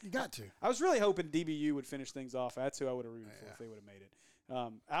 NC State. You got to. I was really hoping DBU would finish things off. That's who I would have rooted for Yeah. if they would have made it.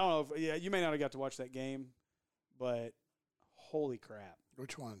 I don't know if you may not have got to watch that game, but holy crap.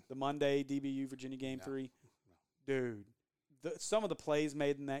 Which one? The Monday DBU Virginia game No. 3. Dude, some of the plays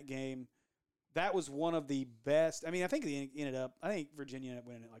made in that game, that was one of the best. I mean, I think Virginia ended up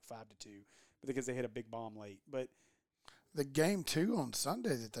winning it like 5-2, but because they hit a big bomb late. But The game 2 on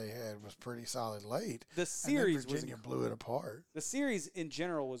Sunday that they had was pretty solid late. the And then series Virginia blew it apart. the series in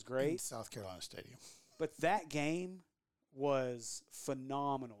general was In great, South Carolina Stadium. but that game was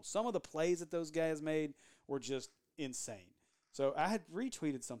phenomenal. Some of the plays that those guys made were just insane. So I had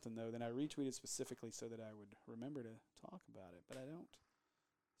retweeted something, though, that I retweeted specifically so that I would remember to talk about it, but I don't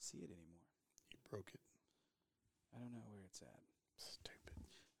see it anymore. You broke it. I don't know where it's at. Stupid.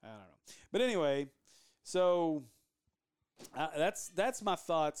 I don't know. But anyway, so that's my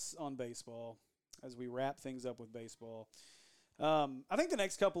thoughts on baseball as we wrap things up with baseball. I think the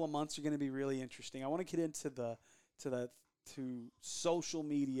next couple of months are going to be really interesting. I want to get into to social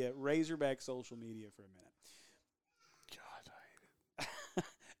media, Razorback social media for a minute. God, I hate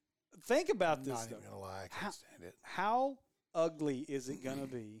it. Think about I'm this, not though. even going to lie. I can't stand it. How ugly is it going to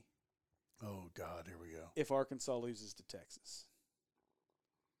be Oh, God, here we go. if Arkansas loses to Texas?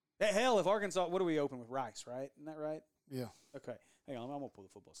 Hell, if Arkansas, what do we open with? Rice, right? Isn't that right? Yeah. Okay. Hang on. I'm going to pull the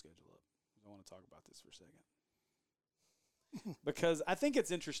football schedule up. I want to talk about this for a second. Because I think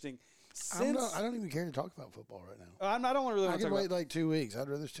it's interesting. I don't even care to talk about football right now. I don't really I want to can talk wait about. like 2 weeks. I'd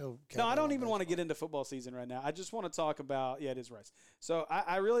rather still. No, I don't even want to get into football season right now. I just want to talk about. Yeah, it is Rice. So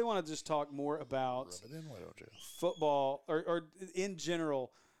I really want to just talk more about Rub it in, why don't you? football or in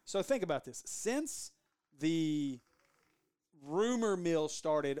general. So think about this. Since the rumor mill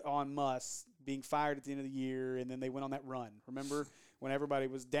started on Muss being fired at the end of the year, and then they went on that run. Remember when everybody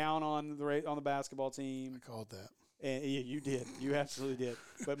was down on the basketball I team? called that. And yeah, you did. You absolutely did.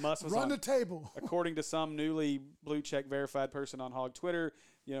 But Muss was Run on, the table. according to some newly blue check verified person on Hog Twitter.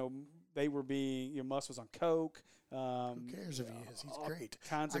 They were being. Muss was on coke. Who cares if he is? He's all great.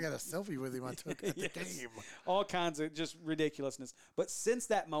 kinds I of got a selfie with him I took at the Yes. game. all kinds of just ridiculousness. But since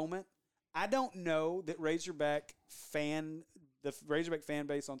that moment, I don't know that the Razorback fan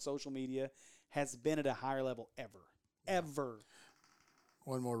base on social media has been at a higher level ever.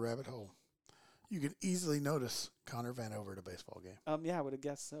 One more rabbit hole. You could easily notice Connor Vanover at a baseball game. Yeah, I would have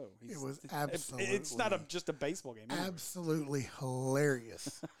guessed so. It was It's not absolutely- just a baseball game. Anyway. Absolutely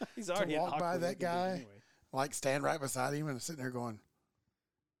hilarious. He's already walk an by awkward that looking dude guy. Anyway. Like stand right beside him and sitting there going,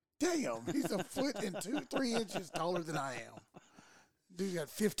 damn, he's a foot and 3 inches taller than I am. Dude got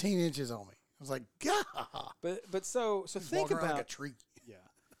 15 inches on me. I was like, God. But so He's think walking around about like a tree. yeah.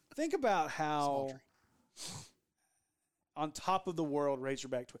 Think about Small how tree. on top of the world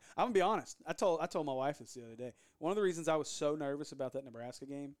Razorback. I'm gonna be honest. I told my wife this the other day. One of the reasons I was so nervous about that Nebraska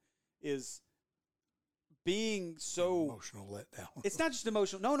game is being so. Emotional letdown. It's not just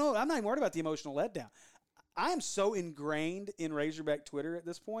emotional. No, I'm not even worried about the emotional letdown. I am so ingrained in Razorback Twitter at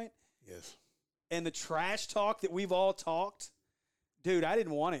this point, Yes. and the trash talk that we've all talked. Dude, I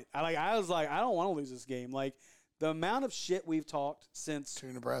didn't want it. I was like, I don't want to lose this game. Like the amount of shit we've talked since. To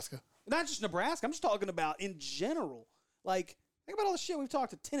Nebraska. Not just Nebraska. I'm just talking about in general. Like, think about all the shit we've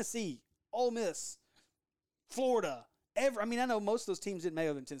talked to Tennessee, Ole Miss, Florida. I know most of those teams didn't make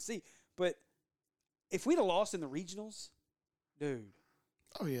it in Tennessee, but if we'd have lost in the regionals, dude.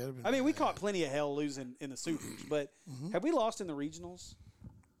 Oh, yeah. it'd been I mean, we bad. caught plenty of hell losing in the Supers, but had we lost in the regionals,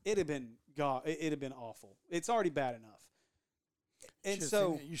 it'd have been awful. It's already bad enough. And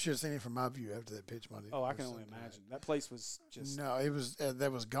so you should have seen it from my view after that pitch Monday. I can only imagine. That place was just No, it was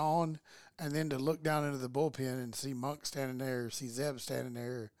that was gone, and then to look down into the bullpen and see Monk standing there, see Zeb standing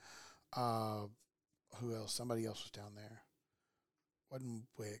there. Who else? Somebody else was down there. Wasn't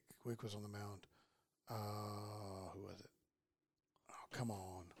Wick? Wick was on the mound. Who was it? Oh, come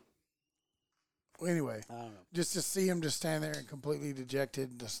on. Well, anyway, I don't know. just to see him just stand there and completely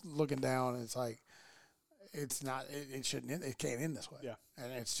dejected, just looking down, and it's like, it's not. It shouldn't end. It can't end this way. Yeah.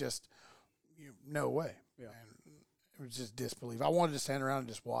 And it's just, no way. Yeah. And it was just disbelief. I wanted to stand around and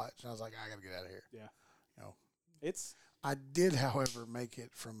just watch, and I was like, I got to get out of here. Yeah. know, It's I did, however, make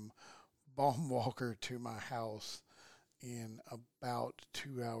it from Baumwalker to my house in about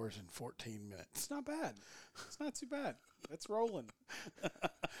 2 hours and 14 minutes. it's not bad. It's not too bad. It's rolling.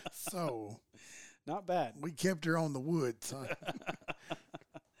 So Not bad. we kept her on the wood, son.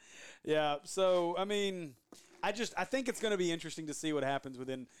 Yeah. So I mean, I think it's going to be interesting to see what happens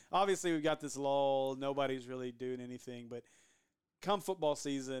within. Obviously, we've got this lull. Nobody's really doing anything. But come football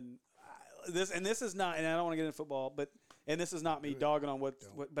season, this is not. And I don't want to get into football, and this is not me dogging on what.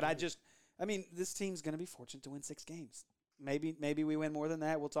 But I mean, this team's going to be fortunate to win 6 games. Maybe we win more than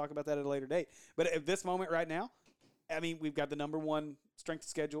that. We'll talk about that at a later date. But at this moment right now, I mean, we've got the number 1 strength of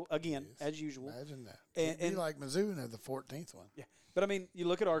schedule again, as usual. Imagine that. And It'd be like Mizzou and have the 14th one. Yeah. But I mean, you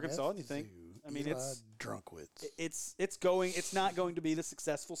look at Arkansas and you think, Mizzou, I mean, Eli it's Drunkwitz. it's not going to be the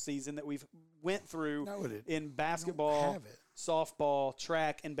successful season that we've went through No, it- in You don't basketball, have it. softball,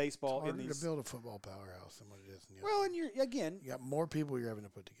 track, and baseball. It's In harder these, to build a football powerhouse than what it is in the well, and you're again, You got more people you're having to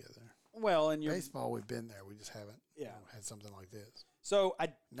put together. well, and you're Baseball, we've been there. We just haven't Yeah. had something like this. so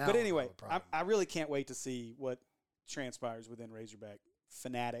Now But we anyway, have a problem. I really can't wait to see what transpires within Razorback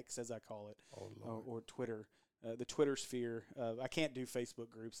fanatics, as I call it, Oh, Lord. or Twitter, the Twitter sphere. I can't do Facebook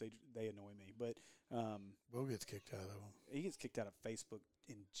groups; they annoy me. But Will gets kicked out of them. he gets kicked out of Facebook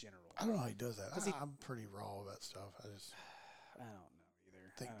in general. I don't know how he does that. 'Cause he- I'm pretty raw about stuff. I just I don't know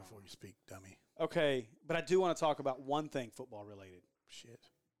either. think I don't before know. you speak, dummy. Okay, but I do want to talk about one thing football related. Shit.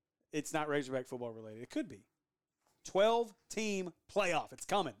 It's not Razorback football related. It could be. 12-team playoff. It's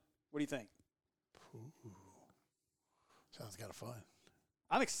coming. What do you think? Ooh. Sounds kind of fun.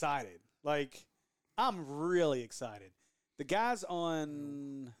 I'm excited. Like, I'm really excited. The guys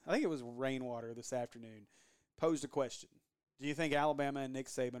on, I think it was Rainwater this afternoon, posed a question. Do you think Alabama and Nick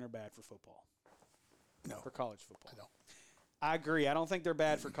Saban are bad for football? No, For college football? I don't. I agree. I don't think they're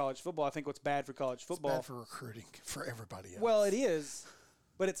bad for college football. I think what's bad for college It's football. bad for recruiting for everybody else. Well, it is,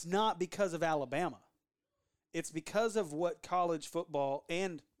 but it's not because of Alabama. It's because of what college football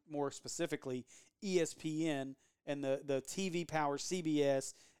and more specifically ESPN and the TV power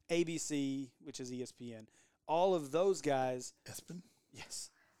CBS, ABC, which is ESPN, all of those guys. Espen? Yes,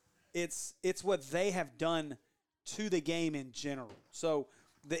 it's what they have done to the game in general. So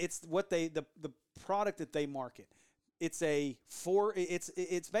it's what the product that they market. It's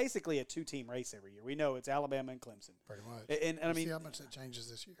it's basically a 2-team race every year. We know it's Alabama and Clemson. Pretty much. And I We'll mean, see how much that changes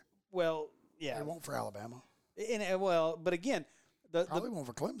this year. well, yeah. It won't for Alabama. But again, Probably won't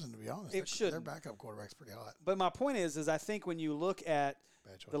for Clemson, to be honest. It Their shouldn't. backup quarterback's pretty hot. but my point is I think when you look at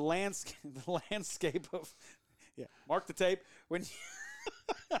Bad choice. the landscape of, mark the tape when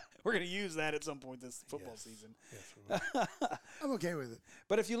we're going to use that at some point this football Yes. season. Yes, we will. I'm okay with it.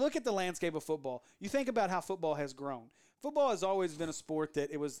 But if you look at the landscape of football, you think about how football has grown. Football has always been a sport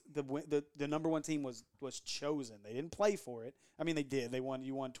that it was the number 1 team was chosen. They didn't play for it. I mean, they did.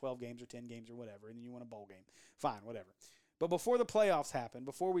 You won 12 games or 10 games or whatever, and then you won a bowl game. Fine, whatever. But before the playoffs happened,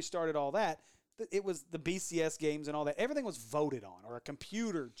 before we started all that, it was the BCS games and all that. Everything was voted on, or a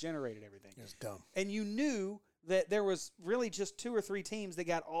computer generated everything. It's dumb. And you knew that there was really just 2 or 3 teams that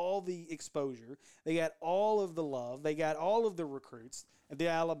got all the exposure. They got all of the love. They got all of the recruits. The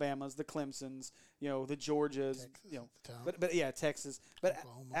Alabamas, the Clemsons, the Georgias, Texas at the top. but yeah, Texas. But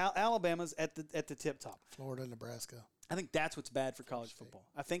Oklahoma. Alabama's at the tip top. Florida, Nebraska. I think that's what's bad for college football.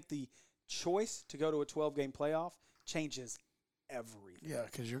 I think the choice to go to a 12-game playoff changes everything. Yeah,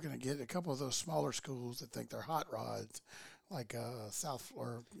 because you're going to get a couple of those smaller schools that think they're hot rods, like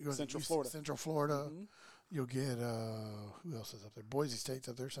Central Florida. Central Florida. Mhm. You'll get who else is up there? Boise State's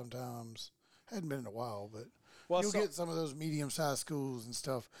up there sometimes. Hadn't been in a while, but you'll get some of those medium-sized schools and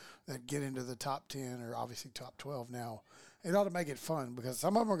stuff that get into the top 10 or obviously top 12 now. It ought to make it fun because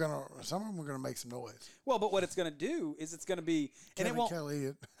some of them are gonna make some noise. Well, but what it's going to do is it's going to be, and Kevin it won't.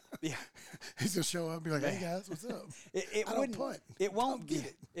 Kelly, Yeah, he's gonna show up and be like, "Hey guys, what's up?" it I don't wouldn't. punt. It won't Come be. get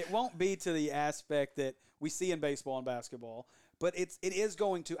it. It won't be to the aspect that we see in baseball and basketball, but it is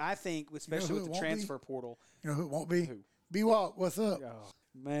going to. I think, especially who with it the won't be? transfer portal. You know who it won't be? Who? B-Walk, what's up? Oh,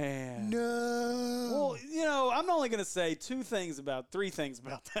 Man. No. Well, I'm only going to say three things about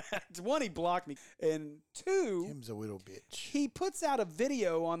that. One, he blocked me. And two, Tim's a little bitch. he puts out a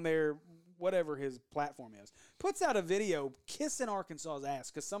video on their, whatever his platform is, puts out a video kissing Arkansas's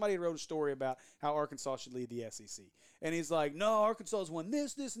ass because somebody wrote a story about how Arkansas should lead the SEC. And he's like, no, Arkansas's won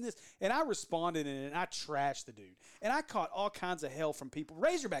this, this, and this. And I responded in it, and I trashed the dude. And I caught all kinds of hell from people,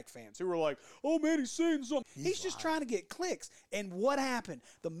 Razorback fans, who were like, oh, man, he's saying something. He's just trying to get clicks. And what happened?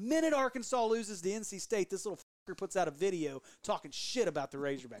 The minute Arkansas loses to NC State, this little fucker puts out a video talking shit about the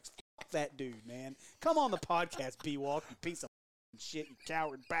Razorbacks. Fuck that dude, man. Come on the podcast, B-Walk, you piece of shit, you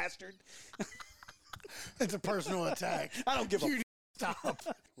coward bastard. It's a personal attack. I don't give a Stop.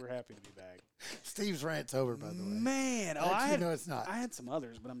 We're happy to be back. Steve's rant's over, by the way. Man, Actually, no, it's not. I had some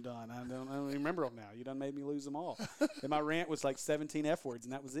others, but I'm done. I don't even remember them now. You done made me lose them all. And my rant was like 17 F words,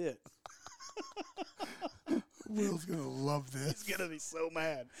 and that was it. Will's gonna love this. He's gonna be so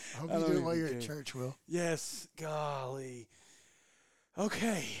mad. I hope you do it while you're at church, Will. Yes, golly.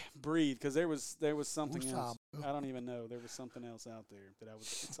 Okay, breathe, because there was something else. I don't even know. There was something else out there that I was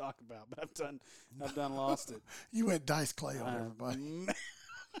going to talk about, but I've done lost it. You went Dice Clay on everybody.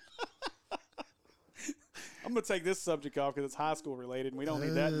 I'm going to take this subject off because it's high school related, and we don't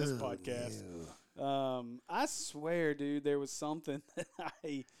need that in this podcast. I swear, dude, there was something that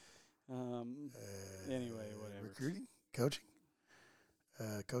anyway, whatever. Recruiting? Coaching?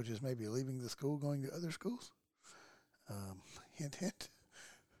 Coaches may be leaving the school, going to other schools? Hint, hint.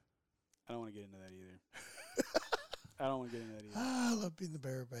 I don't want to get into that either. I don't want to get into that either. I love being the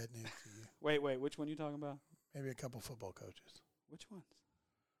bearer of bad news to you. Wait, which one are you talking about? Maybe a couple football coaches. Which ones?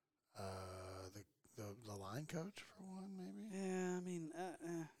 The line coach for one, maybe. Yeah, I mean,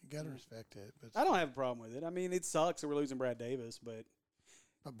 you got to respect it. But I don't have a problem with it. I mean, it sucks that we're losing Brad Davis, but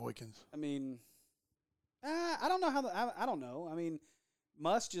Boykins. I mean, I don't know how. I don't know. I mean,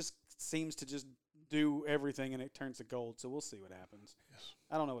 Muss just seems to just do everything and it turns to gold. So we'll see what happens. Yes.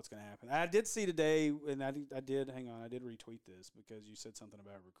 I don't know what's going to happen. I did see today, and I did retweet this because you said something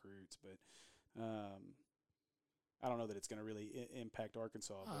about recruits, but I don't know that it's going to really impact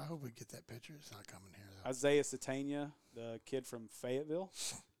Arkansas. I hope we get that picture. It's not coming here, though. Isaiah Satania, the kid from Fayetteville,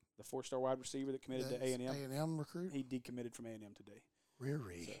 the 4-star wide receiver that committed to A&M. A&M recruit? He decommitted from A&M today.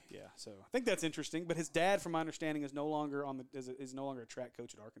 Really? So I think that's interesting. But his dad, from my understanding, is no longer is no longer a track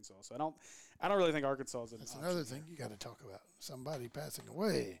coach at Arkansas. So I don't really think Arkansas is. That's another thing you got to talk about. Somebody passing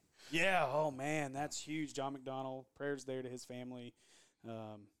away. Yeah. Oh man, that's huge. John McDonald. Prayers there to his family.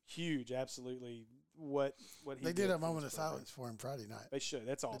 Huge. Absolutely. What they did a moment of silence for him Friday night. They should.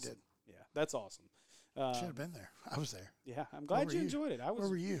 That's awesome. They did. Yeah, that's awesome. Should have been there. I was there. Yeah, I'm glad you enjoyed it. Where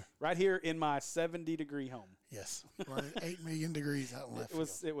were you? Right here in my 70-degree home. Yes, we're at 8 million degrees out in left field.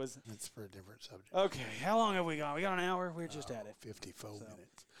 It was. It's for a different subject. Okay, how long have we gone? We got an hour. We're just at it. 54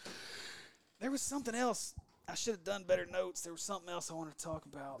 minutes. There was something else. I should have done better notes. There was something else I wanted to talk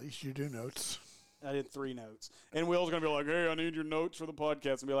about. At least you do notes. I did 3 notes, and Will's gonna be like, "Hey, I need your notes for the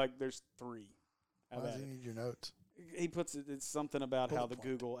podcast," and be like, "There's 3." Why does he need your notes? He puts it. It's something about Bullet how the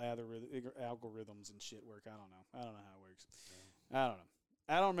point. Google algorithms and shit work. I don't know how it works. Yeah. I don't know.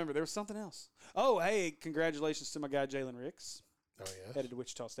 I don't remember. There was something else. Oh, hey! Congratulations to my guy Jalen Ricks. Oh yeah. Headed to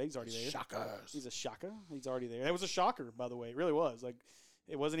Wichita State. He's already there. Shockers. He's a shocker. He's already there. That was a shocker, by the way. It really was. Like,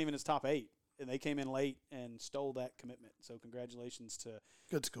 it wasn't even his top 8, and they came in late and stole that commitment. So congratulations to.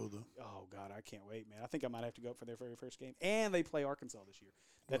 Good school though. Oh God, I can't wait, man. I think I might have to go for their very first game, and they play Arkansas this year.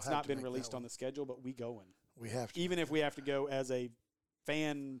 That's not been released on the schedule, but we going. We have to. Even if we have to go as a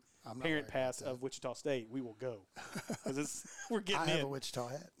fan parent pass of Wichita State, we will go. Because we're getting in. I have a Wichita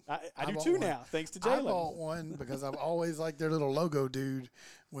hat. I do too now, thanks to Jalen. I bought one because I've always liked their little logo dude.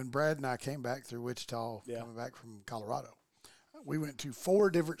 When Brad and I came back through Wichita, coming back from Colorado, we went to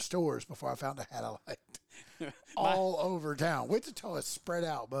 4 different stores before I found a hat I liked. All over town. Wichita is spread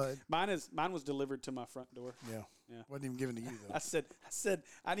out, bud. Mine was delivered to my front door. Yeah. Wasn't even given to you though. I said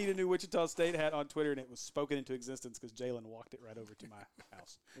I need a new Wichita State hat on Twitter, and it was spoken into existence because Jalen walked it right over to my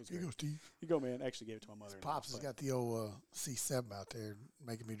house. Here you go, Steve. You go, man. Actually gave it to my mother. Pops has got the old C7 out there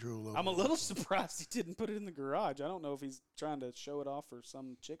making me drool over. I'm a little surprised he didn't put it in the garage. I don't know if he's trying to show it off for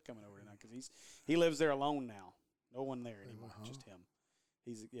some chick coming over tonight because he lives there alone now. No one there anymore, just him.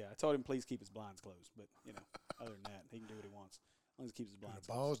 I told him please keep his blinds closed, but other than that, he can do what he wants as long as he keeps his blinds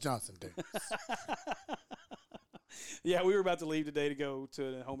closed. Balls Johnson dude. Yeah, we were about to leave today to go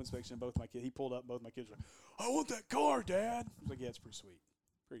to a home inspection. Both my kids, he pulled up. Both my kids were like, "I want that car, Dad." I was like, "Yeah, it's pretty sweet,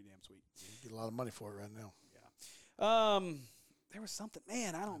 pretty damn sweet." You get a lot of money for it right now. Yeah. There was something.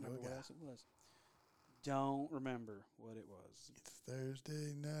 Man, I don't remember what else it was. Don't remember what it was. It's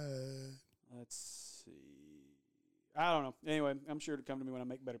Thursday night. Let's see. I don't know. Anyway, I'm sure to come to me when I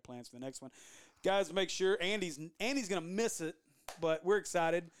make better plans for the next one. Guys, make sure Andy's going to miss it, but we're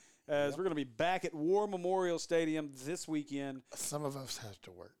excited as we're going to be back at War Memorial Stadium this weekend. Some of us have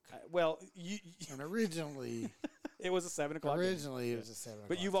to work. And originally it was a 7 o'clock. Originally, it was a 7 o'clock.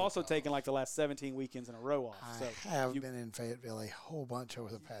 But you've also taken like the last 17 weekends in a row off. I have been in Fayetteville a whole bunch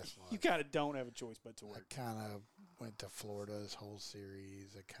over the past month. You kind of don't have a choice but to work. I kind of went to Florida's whole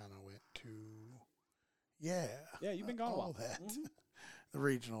series. I kind of went to, you've been gone a while. All that, the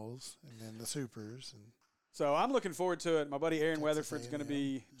regionals, and then the supers, and. So I'm looking forward to it. My buddy Aaron Texas Weatherford's going to A&M.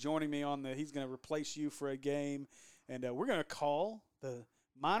 be joining me on he's going to replace you for a game. And we're going to call the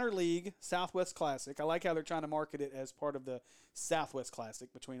minor league Southwest Classic. I like how they're trying to market it as part of the Southwest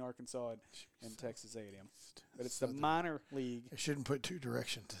Classic between Arkansas and Texas A&M. But it's the minor league. I shouldn't put two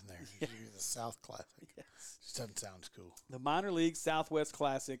directions in there. It should be the South Classic. Yes. Just doesn't sound cool. The minor league Southwest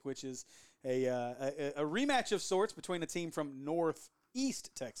Classic, which is a rematch of sorts between a team from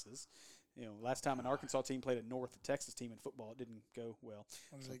Northeast Texas. Last time an Arkansas team played a North Texas team in football, it didn't go well.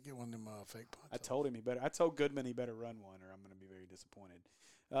 Why did they get one of them fake punts? I told him I told Goodman he better run one, or I'm going to be very disappointed.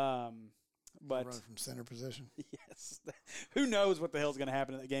 But run from center position. Yes, who knows what the hell's going to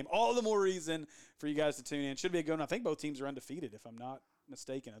happen in that game? All the more reason for you guys to tune in. Should be a good one. I think both teams are undefeated, if I'm not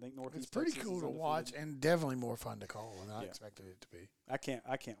mistaken. I think Northeast. It's pretty Texas cool is to undefeated. watch and definitely more fun to call than I expected it to be. I can't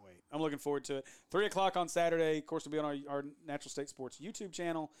wait. I'm looking forward to it. 3 o'clock on Saturday. Of course, it'll be on our Natural State Sports YouTube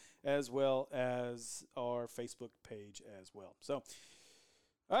channel as well as our Facebook page as well. So,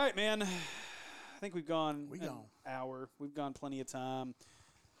 all right, man. I think we've gone an hour. We've gone plenty of time.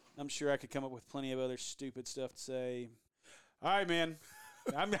 I'm sure I could come up with plenty of other stupid stuff to say. All right, man.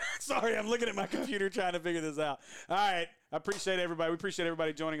 I'm sorry. I'm looking at my computer trying to figure this out. All right. I appreciate everybody. We appreciate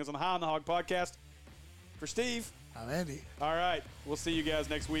everybody joining us on the High on the Hog podcast. For Steve. I'm Andy. All right. We'll see you guys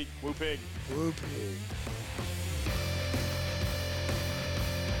next week. Woo Pig. Woo Pig.